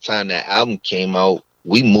by the time that album came out,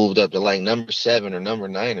 we moved up to like number 7 or number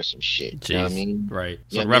 9 or some shit. Jeez. You know what I mean? Right.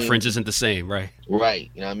 So you the reference isn't the same, right? Right.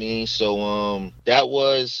 You know what I mean? So that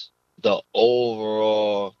was the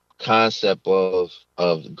overall concept of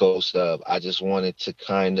Ghost Dub. I just wanted to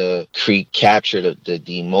kind of capture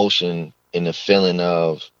the emotion and the feeling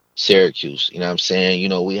of Syracuse. You know what I'm saying? You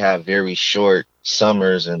know, we have very short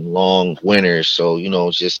summers and long winters. So, you know,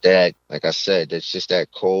 just that, like I said, that's just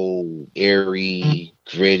that cold, airy,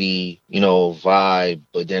 gritty, you know, vibe.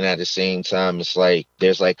 But then at the same time, it's like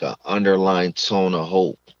there's like an underlying tone of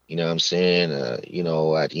hope. You know what I'm saying? You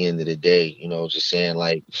know, at the end of the day, you know, just saying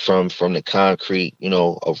like from the concrete, you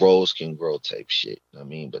know, a rose can grow type shit. I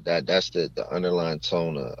mean, but that's the underlying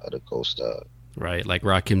tone of the Ghost Dub. Right. Like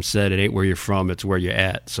Rakim said, it ain't where you're from, it's where you're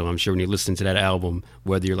at. So I'm sure when you listen to that album,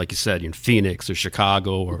 whether you're, like you said, in Phoenix or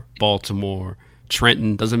Chicago or Baltimore,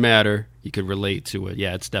 Trenton, doesn't matter. You could relate to it.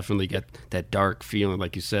 Yeah, it's definitely got that dark feeling,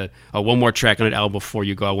 like you said. One more track on that album before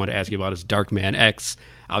you go I want to ask you about is Darkman X.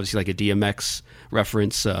 Obviously like a DMX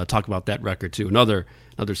reference. Talk about that record too. Another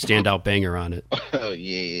standout banger on it. Oh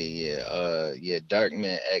yeah.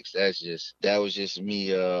 Darkman X. That was just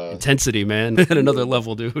me. Intensity, man, at another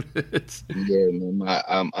level, dude. Yeah,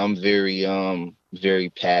 man. I'm very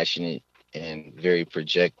passionate and very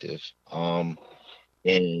projective. And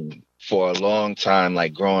for a long time,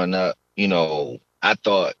 like growing up, you know, I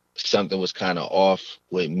thought something was kind of off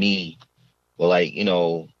with me, but like, you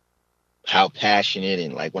know, how passionate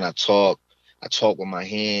and like when I talk with my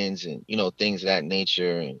hands and, you know, things of that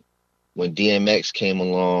nature. And when DMX came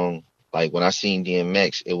along, like when I seen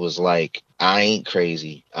DMX, it was like, I ain't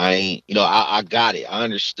crazy. I got it. I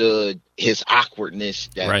understood his awkwardness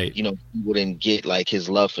that, right. You know, people didn't get like his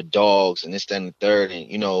love for dogs and this, that, and the third.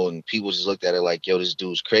 And, you know, and people just looked at it like, yo, this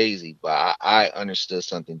dude's crazy. But I understood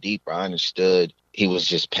something deeper. I understood he was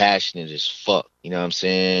just passionate as fuck. You know what I'm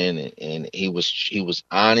saying? And he was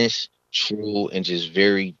honest, true, and just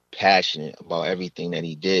very passionate about everything that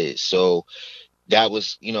he did. So that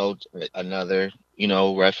was, you know, another, you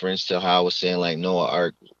know, reference to how I was saying like Noah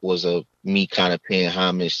Ark was me kind of paying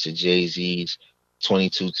homage to Jay-Z's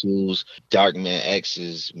 22 Tools. Darkman X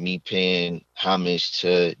is me paying homage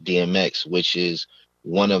to DMX, which is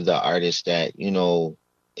one of the artists that, you know,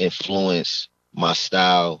 influenced my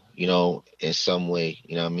style, you know, in some way,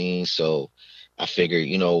 you know what I mean? So I figured,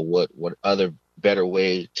 you know, what other better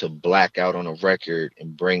way to black out on a record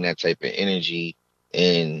and bring that type of energy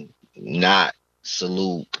and not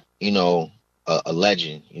salute, you know, a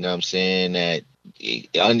legend, you know what I'm saying, that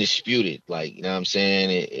undisputed, like, you know what I'm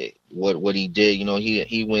saying, what he did, you know,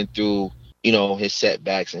 he went through, you know, his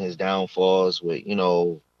setbacks and his downfalls with, you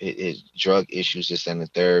know, his drug issues, this and the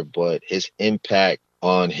third, but his impact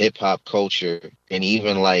on hip hop culture and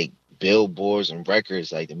even like billboards and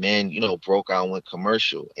records, like the man, you know, broke out and went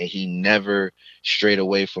commercial and he never strayed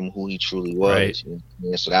away from who he truly was. Right. You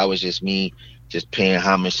know? So that was just me just paying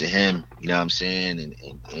homage to him, you know what I'm saying?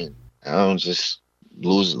 And I don't just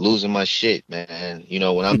losing my shit, man. You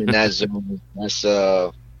know, when I'm in that zone, that's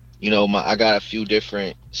you know, I got a few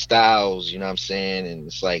different styles, you know what I'm saying? And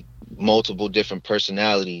it's like multiple different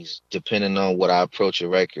personalities depending on what I approach a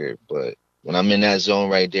record. But when I'm in that zone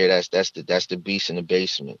right there, that's the beast in the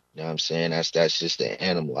basement. You know what I'm saying? That's just the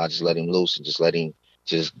animal. I just let him loose and just let him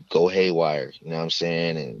just go haywire. You know what I'm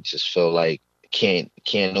saying? And just feel like can't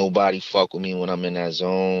nobody fuck with me when I'm in that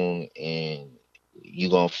zone, and you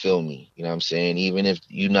gonna feel me. You know what I'm saying? Even if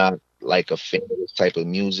you're not like a fan of this type of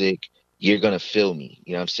music, you're gonna feel me.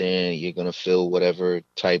 You know what I'm saying? You're gonna feel whatever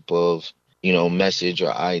type of, you know, message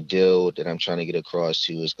or ideal that I'm trying to get across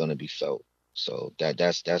to is gonna be felt. So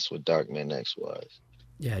that's what Darkman X was.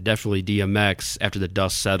 Yeah, definitely DMX, after the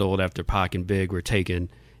dust settled, after Pac and Big were taken,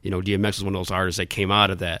 you know, DMX was one of those artists that came out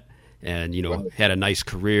of that and, you know, Right. had a nice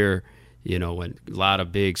career, you know, and a lot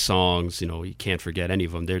of big songs, you know, you can't forget any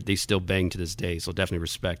of them. They still bang to this day. So definitely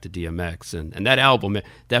respect to DMX. And that album,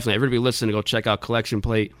 definitely, everybody listening, go check out Collection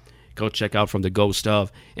Plate. Go check out From the Ghost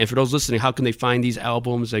Of. And for those listening, how can they find these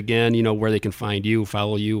albums? Again, you know, where they can find you,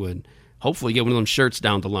 follow you, and hopefully get one of them shirts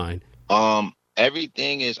down the line.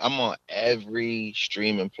 Everything is, I'm on every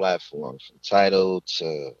streaming platform, from Tidal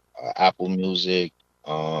to Apple Music,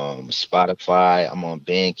 Spotify. I'm on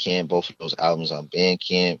Bandcamp. Both of those albums on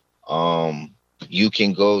Bandcamp. You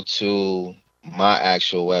can go to my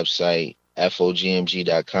actual website,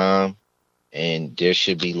 fogmg.com, and there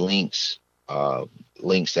should be links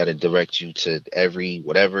that'll direct you to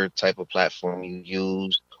whatever type of platform you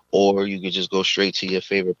use, or you could just go straight to your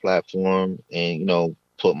favorite platform and, you know,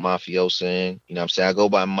 put Mafiosa in. You know what I'm saying? I go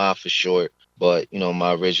by Ma for short, but, you know,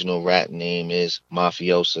 my original rap name is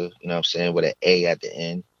Mafiosa, you know what I'm saying, with an A at the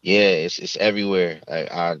end. Yeah, it's everywhere.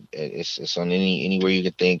 It's on anywhere you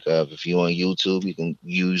can think of. If you're on YouTube, you can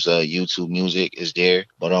use YouTube Music. Is there,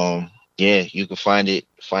 but yeah, you can find it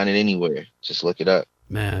anywhere. Just look it up.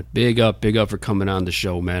 Man, big up for coming on the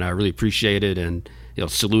show, man. I really appreciate it, and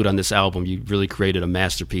salute on this album. You really created a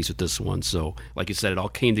masterpiece with this one. So, like you said, it all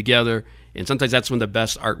came together. And sometimes that's when the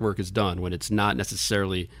best artwork is done, when it's not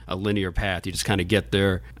necessarily a linear path. You just kind of get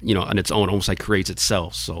there, on its own, almost like creates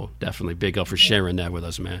itself. So definitely big up for sharing that with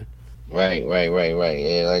us, man. Right.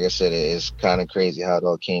 Yeah, like I said, it's kind of crazy how it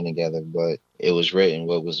all came together, but it was written.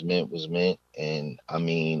 What was meant was meant. And I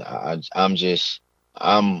mean,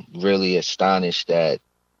 I'm really astonished at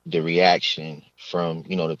the reaction from,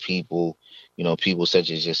 the people, people such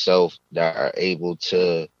as yourself that are able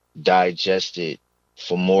to digest it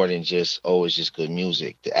for more than just, it's just good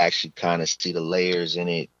music, to actually kind of see the layers in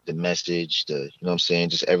it, the message,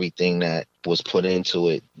 just everything that was put into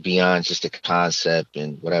it beyond just the concept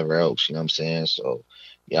and whatever else, So,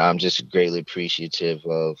 yeah, I'm just greatly appreciative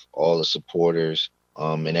of all the supporters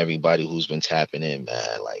and everybody who's been tapping in,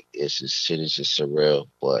 man. Like, shit is just surreal.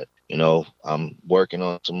 But, I'm working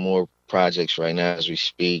on some more projects right now as we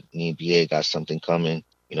speak. NBA got something coming.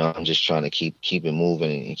 I'm just trying to keep it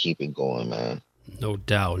moving and keep it going, man. No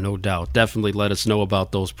doubt. Definitely let us know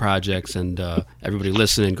about those projects, and everybody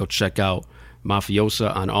listening, go check out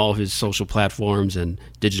Mafiosa on all of his social platforms and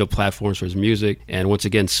digital platforms for his music. And once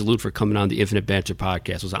again, salute for coming on the Infinite Banter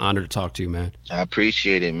podcast. It was an honor to talk to you, man. I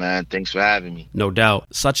appreciate it, man. Thanks for having me. No doubt.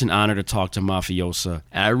 Such an honor to talk to Mafiosa.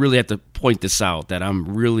 And I really have to point this out, that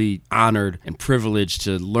I'm really honored and privileged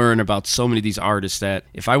to learn about so many of these artists that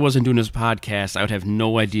if I wasn't doing this podcast, I would have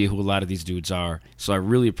no idea who a lot of these dudes are. So I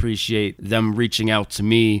really appreciate them reaching out to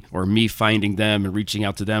me, or me finding them and reaching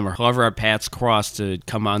out to them, or however our paths cross to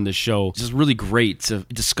come on the show. It's just really great to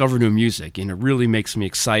discover new music, and it really makes me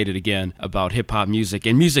excited again about hip-hop music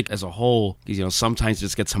and music as a whole, because sometimes it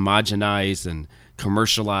just gets homogenized and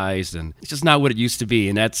commercialized, and it's just not what it used to be,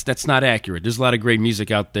 and that's not accurate. There's a lot of great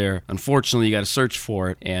music out there. Unfortunately, you got to search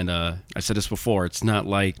for it, and I said this before, it's not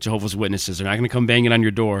like Jehovah's Witnesses. They're not going to come banging on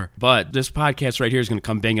your door, but this podcast right here is going to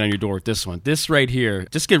come banging on your door with this one. This right here,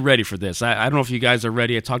 just get ready for this. I don't know if you guys are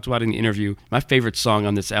ready. I talked about it in the interview. My favorite song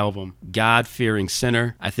on this album, God-Fearing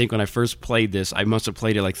Sinner. I think when I first played this, I must have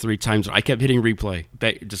played it like 3 times. I kept hitting replay.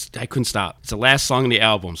 I couldn't stop. It's the last song on the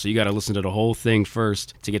album, so you got to listen to the whole thing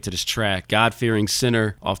first to get to this track. God-Fearing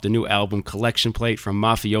Sinner off the new album Collection Plate from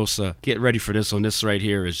Mafiosa. Get ready for this one. This right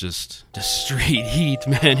here is just straight heat,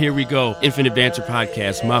 man. Here we go. Infinite Banter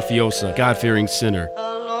Podcast, Mafiosa, God-Fearing Sinner.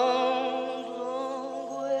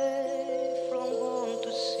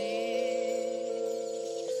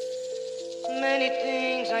 Many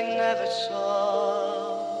things I never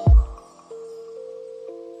saw.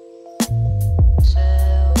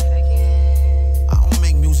 I don't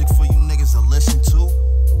make music for you niggas to listen to.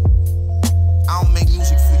 I don't make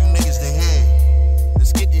music for you niggas to hear.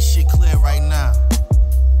 Let's get this shit clear right now.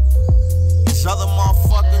 These other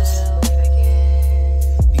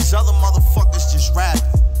motherfuckers just rapping.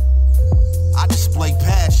 I display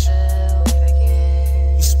passion.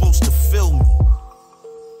 You supposed to feel me.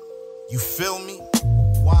 You feel me?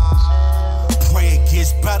 Wow. Pray it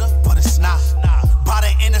gets better, but it's not. By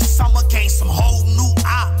the end of summer, gain some whole new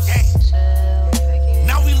ops. Yeah.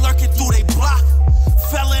 Now we lurking through they block.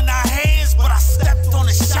 Fell in our hands, but I stepped on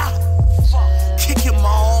the shot. Kicking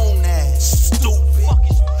my own ass, stupid.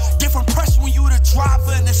 Different press when you the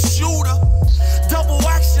driver and the shooter. Double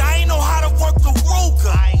action, I ain't know how to work the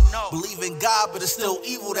Ruger. Believe in God, but it's still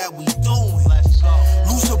evil that we doing.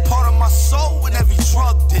 Losing part of my soul with every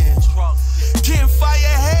drug deal. Getting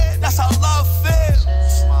firehead, that's how love feels.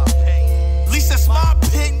 At least that's my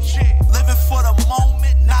opinion. Living for the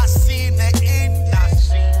moment, not seeing the end.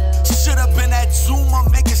 Should've been at Zuma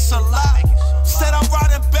making Salah. Said I'm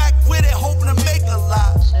riding back with it, hoping to make a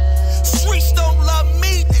lot. Streets don't love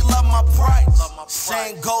me, they love my price.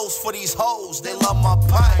 Same goes for these hoes, they love my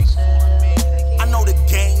pipes. I know the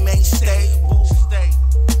game ain't stable.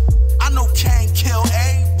 I know can't kill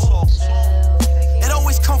Abel. It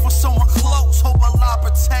always come from someone close. Hope Allah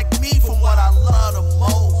protect me from what I love the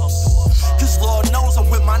most. Cause Lord knows I'm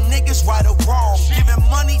with my niggas, right or wrong. Giving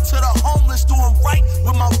money to the homeless, doing right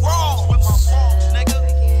with my wrongs.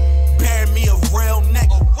 Bury me a real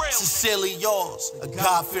nigga. Sincerely yours, a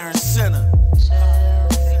God-fearing sinner.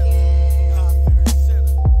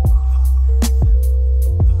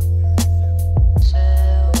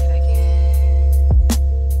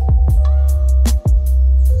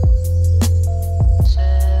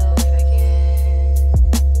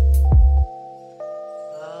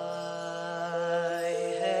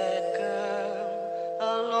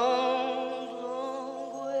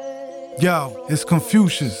 Yo, it's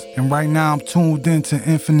Confucius, and right now I'm tuned into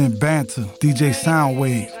Infinite Banter. DJ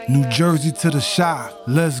Soundwave, New Jersey to the Chi.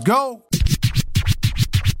 Let's go! All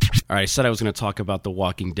right, I said I was going to talk about The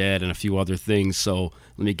Walking Dead and a few other things, so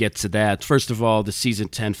let me get to that. First of all, the season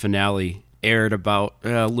 10 finale aired about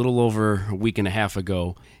a little over a week and a half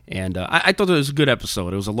ago, and I thought it was a good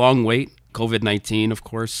episode. It was a long wait. COVID-19, of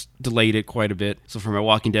course, delayed it quite a bit. So for my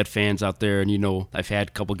Walking Dead fans out there, and you know, I've had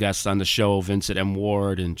a couple guests on the show, Vincent M.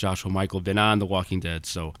 Ward and Joshua Michael have been on The Walking Dead,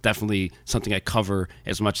 so definitely something I cover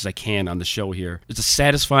as much as I can on the show here. It's a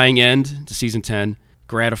satisfying end to season 10,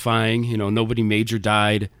 gratifying, you know, nobody major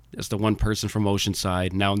died. That's the one person from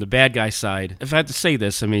Oceanside. Now, on the bad guy side, if I had to say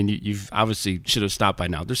this, I mean, you've obviously should have stopped by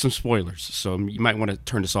now. There's some spoilers, so you might want to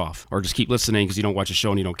turn this off or just keep listening because you don't watch a show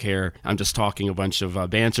and you don't care. I'm just talking a bunch of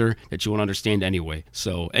banter that you won't understand anyway.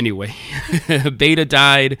 So, anyway, Beta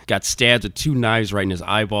died, got stabbed with 2 knives right in his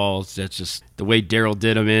eyeballs. That's just the way Daryl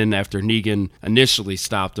did him in after Negan initially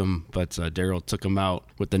stopped him, but Daryl took him out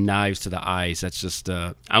with the knives to the eyes. That's just,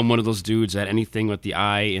 I'm one of those dudes that anything with the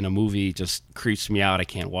eye in a movie just creeps me out. I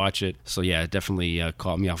can't watch it. So yeah, it definitely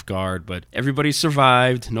caught me off guard, but everybody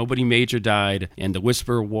survived. Nobody major died, and the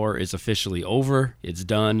Whisper War is officially over. It's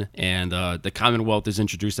done, and the Commonwealth is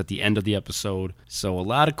introduced at the end of the episode. So a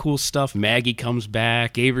lot of cool stuff. Maggie comes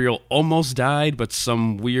back. Gabriel almost died, but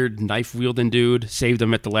some weird knife-wielding dude saved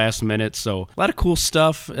him at the last minute. So a lot of cool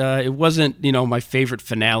stuff. It wasn't, you know, my favorite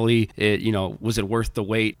finale. Was it worth the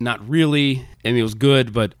wait? Not really. I mean, it was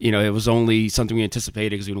good, but, you know, it was only something we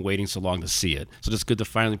anticipated because we've been waiting so long to see it. So it's good to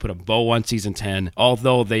finally put a bow on season 10,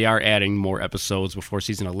 although they are adding more episodes before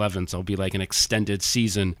season 11, so it'll be like an extended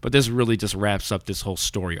season. But this really just wraps up this whole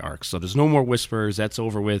story arc. So there's no more Whispers. That's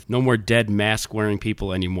over with. No more dead mask-wearing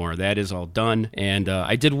people anymore. That is all done. And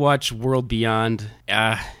I did watch World Beyond.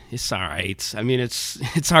 It's all right. I mean,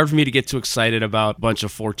 it's hard for me to get too excited about a bunch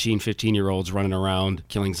of 14, 15-year-olds running around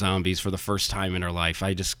killing zombies for the first time in their life.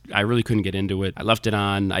 I really couldn't get into it. I left it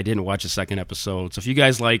on. I didn't watch a second episode. So if you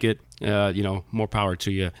guys like it, more power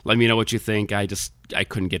to you. Let me know what you think. I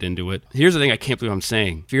couldn't get into it. Here's the thing I can't believe I'm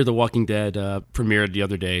saying. Fear the Walking Dead premiered the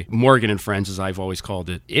other day. Morgan and Friends, as I've always called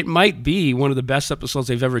it. It might be one of the best episodes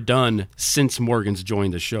they've ever done since Morgan's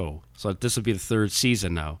joined the show. So this will be the 3rd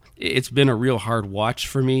season now. It's been a real hard watch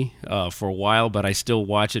for me for a while, but I still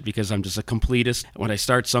watch it because I'm just a completist. When I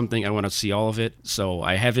start something, I want to see all of it. So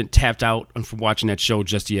I haven't tapped out from watching that show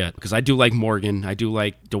just yet because I do like Morgan. I do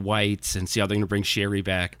like Dwight and see how they're going to bring Sherry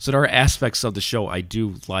back. So there are aspects of the show I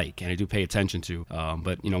do like and I do pay attention to.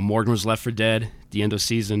 But, Morgan was left for dead at the end of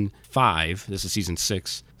season 5. This is season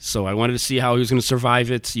 6. So I wanted to see how he was going to survive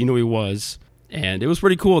it. He was. And it was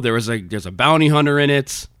pretty cool. There's a bounty hunter in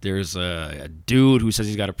it. There's a dude who says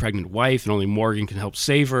he's got a pregnant wife and only Morgan can help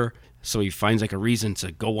save her. So he finds like a reason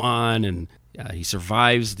to go on, and he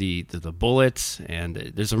survives the bullets. And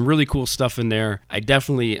there's some really cool stuff in there. I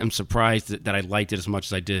definitely am surprised that I liked it as much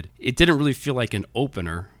as I did. It didn't really feel like an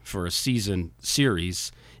opener for a season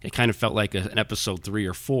series. It kind of felt like an episode 3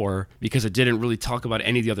 or 4 because it didn't really talk about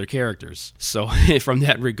any of the other characters. So from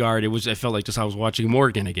that regard, it felt like just I was watching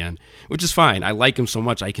Morgan again, which is fine. I like him so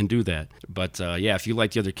much I can do that. But if you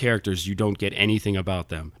like the other characters, you don't get anything about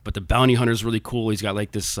them. But the bounty hunter is really cool. He's got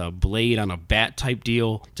like this blade on a bat type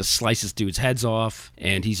deal, just slices dudes' heads off,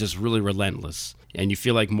 and he's just really relentless. And you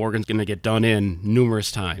feel like Morgan's going to get done in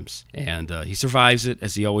numerous times. And he survives it,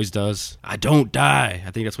 as he always does. I don't die.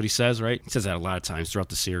 I think that's what he says, right? He says that a lot of times throughout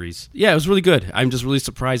the series. Yeah, it was really good. I'm just really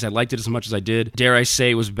surprised I liked it as much as I did. Dare I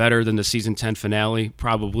say it was better than the season 10 finale?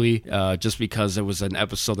 Probably, just because it was an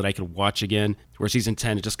episode that I could watch again. Where season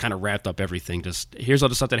 10, it just kind of wrapped up everything. Just, here's all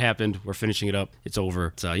the stuff that happened. We're finishing it up. It's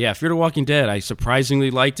over. So, Fear the Walking Dead. I surprisingly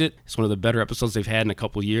liked it. It's one of the better episodes they've had in a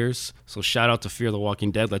couple years. So, shout out to Fear the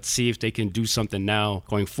Walking Dead. Let's see if they can do something now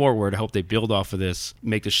going forward. I hope they build off of this,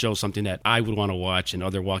 make the show something that I would want to watch and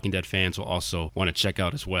other Walking Dead fans will also want to check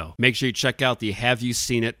out as well. Make sure you check out the Have You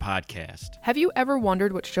Seen It podcast. Have you ever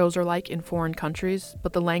wondered what shows are like in foreign countries,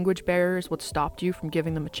 but the language barrier is what stopped you from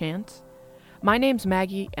giving them a chance? My name's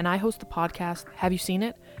Maggie, and I host the podcast Have You Seen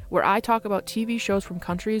It?, where I talk about TV shows from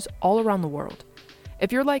countries all around the world.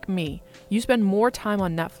 If you're like me, you spend more time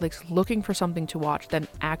on Netflix looking for something to watch than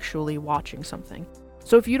actually watching something.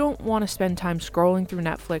 So if you don't want to spend time scrolling through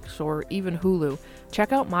Netflix or even Hulu,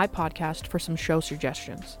 check out my podcast for some show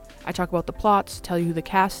suggestions. I talk about the plots, tell you who the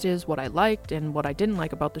cast is, what I liked and what I didn't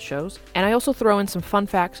like about the shows, and I also throw in some fun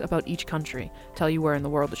facts about each country, tell you where in the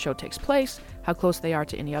world the show takes place, how close they are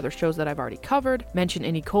to any other shows that I've already covered, mention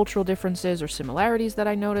any cultural differences or similarities that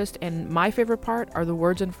I noticed, and my favorite part are the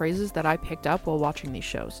words and phrases that I picked up while watching these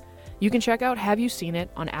shows. You can check out Have You Seen It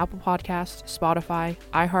on Apple Podcasts, Spotify,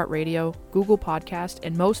 iHeartRadio, Google Podcasts,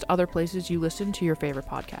 and most other places you listen to your favorite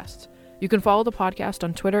podcasts. You can follow the podcast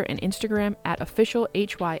on Twitter and Instagram at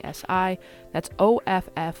officialhysi. That's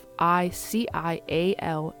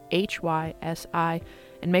OFFICIALHYSI.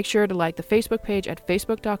 And make sure to like the Facebook page at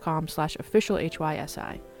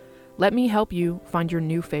facebook.com/officialhysi. Let me help you find your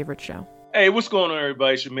new favorite show. Hey, what's going on,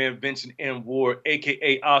 everybody? It's your man Vincent M. Ward,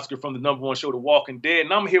 a.k.a. Oscar from the #1 show, The Walking Dead.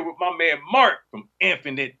 And I'm here with my man Mark from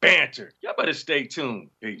Infinite Banter. Y'all better stay tuned.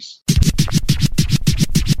 Peace.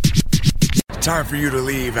 Time for you to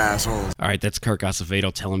leave, asshole. All right, that's Kirk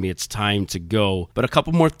Acevedo telling me it's time to go. But a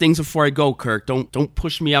couple more things before I go, Kirk. Don't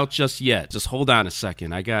push me out just yet. Just hold on a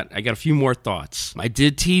second. I got a few more thoughts. I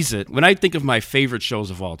did tease it. When I think of my favorite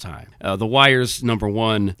shows of all time, The Wire's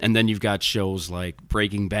 #1, and then you've got shows like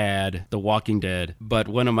Breaking Bad, The Walking Dead. But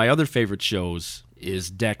one of my other favorite shows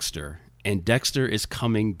is Dexter. And Dexter is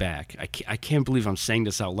coming back. I can't believe I'm saying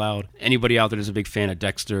this out loud. Anybody out there that's a big fan of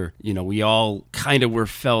Dexter, you know, we all kind of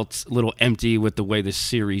felt a little empty with the way the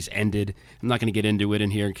series ended. I'm not going to get into it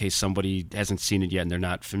in here in case somebody hasn't seen it yet and they're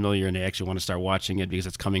not familiar and they actually want to start watching it because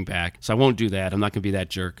it's coming back. So I won't do that. I'm not going to be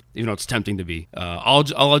that jerk, even though it's tempting to be. All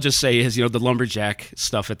I'll just say is, you know, the lumberjack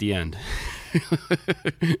stuff at the end.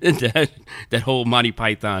 that whole Monty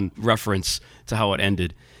Python reference to how it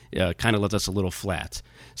ended kind of left us a little flat.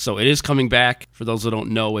 So it is coming back. For those that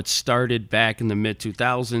don't know, it started back in the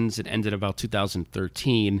mid-2000s. It ended about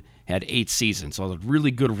 2013, had 8 seasons. So it was a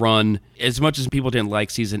really good run. As much as people didn't like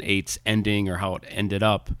season 8's ending or how it ended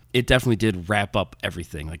up, it definitely did wrap up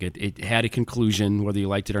everything. Like it had a conclusion. Whether you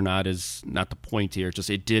liked it or not is not the point here. It's just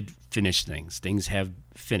it did finish things. Things have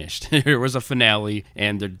finished. There was a finale,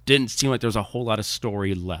 and there didn't seem like there was a whole lot of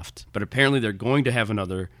story left. But apparently they're going to have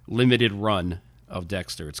another limited run of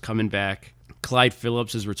Dexter. It's coming back. Clyde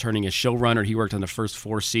Phillips is returning as showrunner. He worked on the first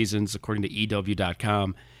 4 seasons, according to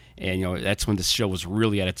EW.com. And, you know, that's when the show was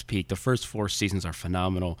really at its peak. The first 4 seasons are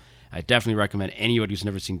phenomenal. I definitely recommend anybody who's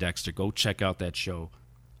never seen Dexter, go check out that show.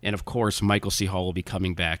 And, of course, Michael C. Hall will be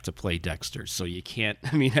coming back to play Dexter. So you can't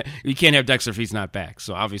have Dexter if he's not back.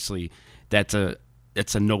 So, obviously, that's a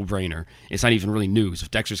no-brainer. It's not even really news.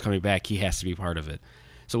 If Dexter's coming back, he has to be part of it.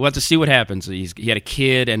 So we'll have to see what happens. He had a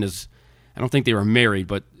kid and I don't think they were married,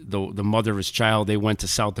 but the mother of his child, they went to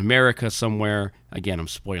South America somewhere. Again, I'm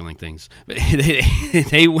spoiling things. But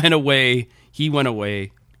they went away, he went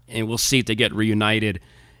away, and we'll see if they get reunited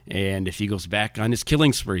and if he goes back on his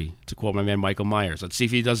killing spree, to quote my man Michael Myers. Let's see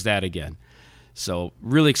if he does that again. So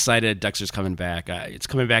really excited Dexter's coming back. It's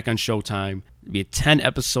coming back on Showtime. It'll be a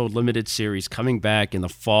 10-episode limited series coming back in the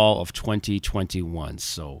fall of 2021.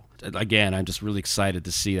 So again, I'm just really excited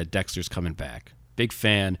to see that Dexter's coming back. Big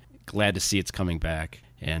fan. Glad to see it's coming back.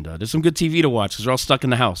 And there's some good TV to watch because we're all stuck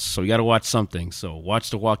in the house. So you got to watch something. So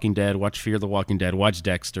watch The Walking Dead, watch Fear the Walking Dead, watch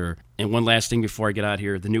Dexter. And one last thing before I get out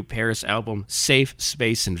here, the new Paris album, Safe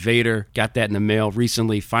Space Invader. Got that in the mail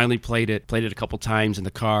recently. Finally played it. Played it a couple times in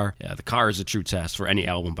the car. Yeah, the car is a true test for any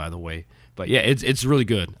album, by the way. But yeah, it's really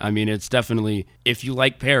good. I mean, it's definitely, if you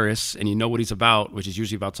like Paris and you know what he's about, which is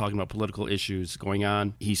usually about talking about political issues going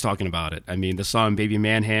on, he's talking about it. I mean, the song Baby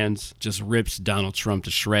Man Hands just rips Donald Trump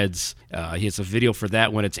to shreds. He has a video for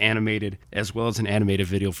that when it's animated, as well as an animated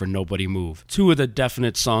video for Nobody Move. 2 of the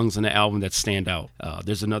definite songs on the album that stand out.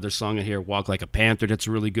 There's another song in here, Walk Like a Panther, that's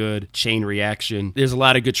really good. Chain Reaction. There's a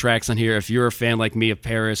lot of good tracks on here. If you're a fan like me of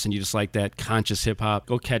Paris and you just like that conscious hip-hop,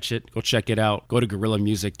 go catch it. Go check it out. Go to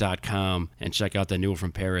GorillaMusic.com and check out that new one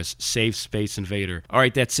from Paris, Safe Space Invader. All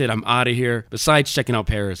right, that's it. I'm out of here. Besides checking out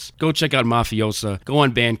Paris, go check out Mafiosa. Go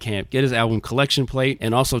on Bandcamp. Get his album Collection Plate,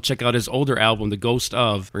 and also check out his older album, The Ghost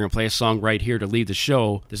Of. We're going to play a song right here to lead the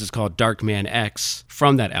show. This is called Dark Man X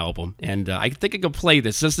from that album. And I think I can play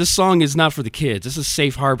this. This song is not for the kids. This is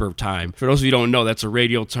safe harbor time. For those of you who don't know, that's a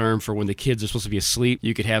radio term for when the kids are supposed to be asleep.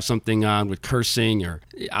 You could have something on with cursing or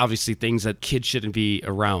obviously things that kids shouldn't be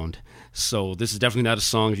around. So this is definitely not a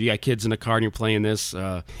song. If you got kids in the car and you're playing this,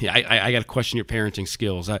 I got to question your parenting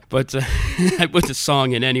skills. But I put the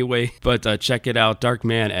song in anyway. But check it out, Dark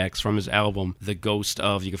Man X from his album, The Ghost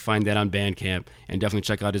Of. You can find that on Bandcamp. And definitely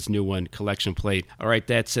check out his new one, Collection Plate. All right,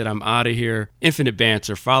 that's it. I'm out of here. Infinite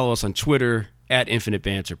Banter. Follow us on Twitter, @Infinite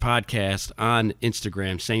Banter Podcast. On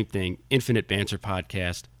Instagram, same thing, Infinite Banter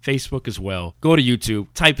Podcast. Facebook as well. Go to YouTube,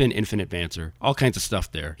 type in Infinite Banter, all kinds of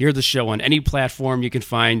stuff there. Hear the show on any platform you can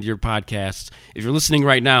find your podcasts. If you're listening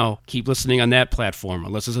right now, keep listening on that platform,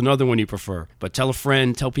 unless there's another one you prefer. But tell a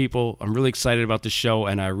friend, tell people. I'm really excited about the show,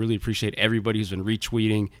 and I really appreciate everybody who's been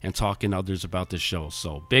retweeting and talking to others about this show.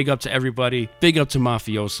 So big up to everybody. Big up to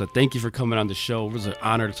Mafiosa. Thank you for coming on the show. It was an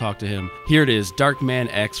honor to talk to him. Here it is, Darkman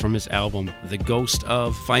X from his album, The Ghost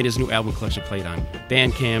Of. Find his new album collection played on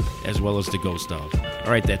Bandcamp, as well as The Ghost Of.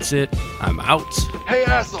 All right, that's it. I'm out. Hey,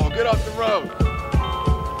 asshole, get off the road.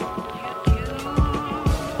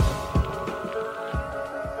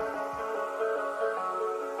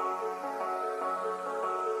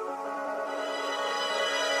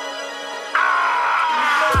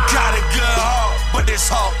 Got a good heart, but this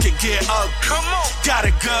heart can get ugly. Come on. Got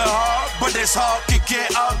a good heart, but this heart can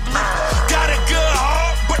get ugly. Got a good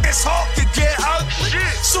heart, but this heart can get ugly.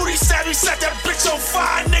 Shooty said he set that bitch on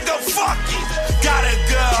fire, nigga, fuck it. Got a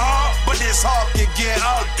good heart, but this heart can get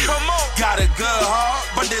ugly. Come on. Got a good heart,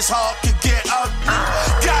 but this heart can get ugly.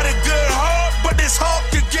 Got a good heart, but this heart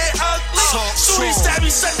can get ugly. Shooty said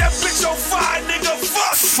he set that bitch on fire, nigga,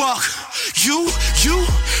 fuck. Fuck. You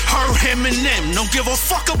heard him and them. Don't give a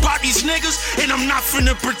fuck about these niggas, and I'm not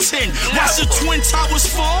finna pretend. Watch the Twin Towers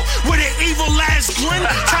fall with an evil ass grin.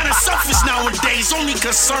 Kinda selfish nowadays, only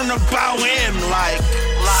concerned about him. Like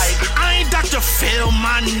I ain't Dr. Phil,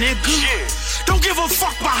 my nigga. Don't give a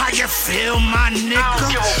fuck about how you feel, my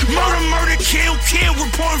nigga. Murder, kill,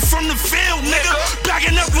 reporting from the field, nigga.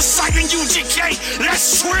 Backing up, reciting UGK,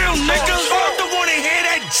 that's real, nigga. I don't wanna hear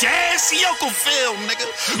that jazz, Yoko feel, nigga.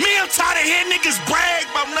 Me, I'm tired of hearing niggas brag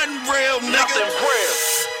about nothing real, nigga.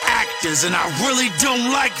 Actors, and I really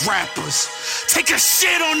don't like rappers. Take a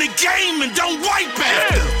shit on the game and don't wipe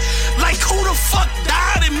after. Like who the fuck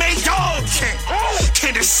died and made y'all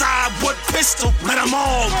can't decide what pistol, let them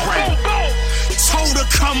all bring. Told to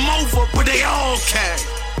come over, but they all came.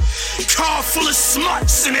 Car full of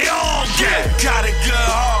smuts and they all get. Got a good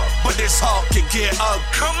heart, but this heart can get ugly.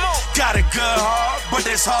 Come on. Got a good heart, but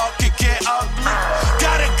this heart can get ugly.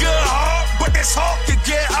 Got a good heart, but this heart can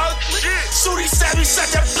get ugly. Shooty said he set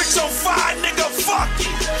that bitch on fire, nigga, fuck it.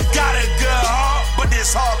 Got a good heart, but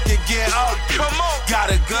this heart can get ugly. Come on. Got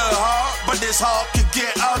a good heart, but this heart can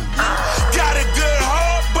get ugly. Got a good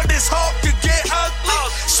heart, but this heart can get ugly.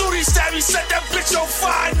 Shooty said he set that bitch on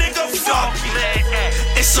fire, nigga, fuck it.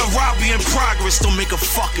 It's a robbery in progress, don't make a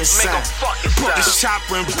fucking sound. Book a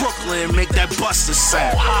chopper in Brooklyn, make that buster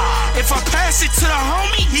sound. If I pass it to the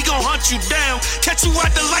homie, he gon' hunt you down. Catch you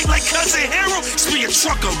at the light like Cousin Hero, spin your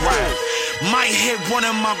truck around. Might hit one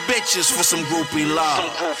of my bitches for some groupie love.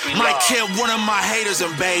 Might kill one of my haters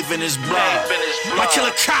and bathe in his blood. Might kill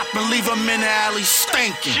a cop and leave him in the alley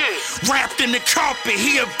stinking. Wrapped in the carpet,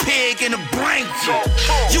 he a pig in a blanket.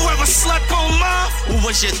 You ever slept on love?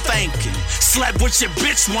 What was you thinking? Slept with your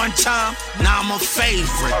bitch one time, now I'm a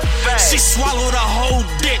favorite. She swallowed a whole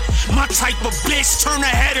dick. My type of bitch, turn her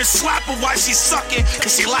head and slap her while she sucking,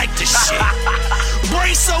 cause she like the shit.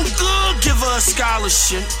 Brain so good, give her a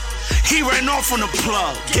scholarship. He ran off on the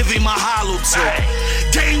plug, give him a hollow tip.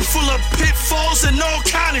 Game full of pitfalls and all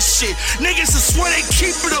kind of shit. Niggas I swear they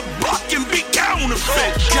keep it a buck and be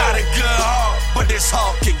counterfeit. Got a good heart, but this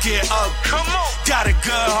heart can get ugly. Come on. Got a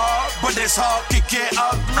good heart, but this heart can get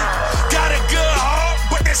ugly. Got a good heart,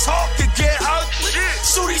 but this heart can get ugly.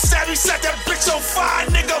 Shooty said he set that bitch on fire,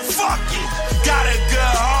 nigga, fuck it. Got a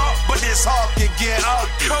good heart, but this heart can get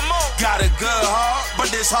ugly. Come on. Got a good heart, but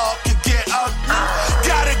this heart can get ugly.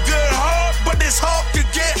 Got a good heart, but this heart can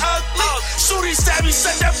get ugly. Shooty said he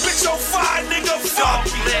set that bitch on fire, nigga, fuck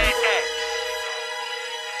it.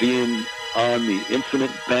 Being on the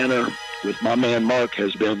Infinite Banter with my man Mark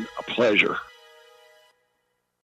has been a pleasure.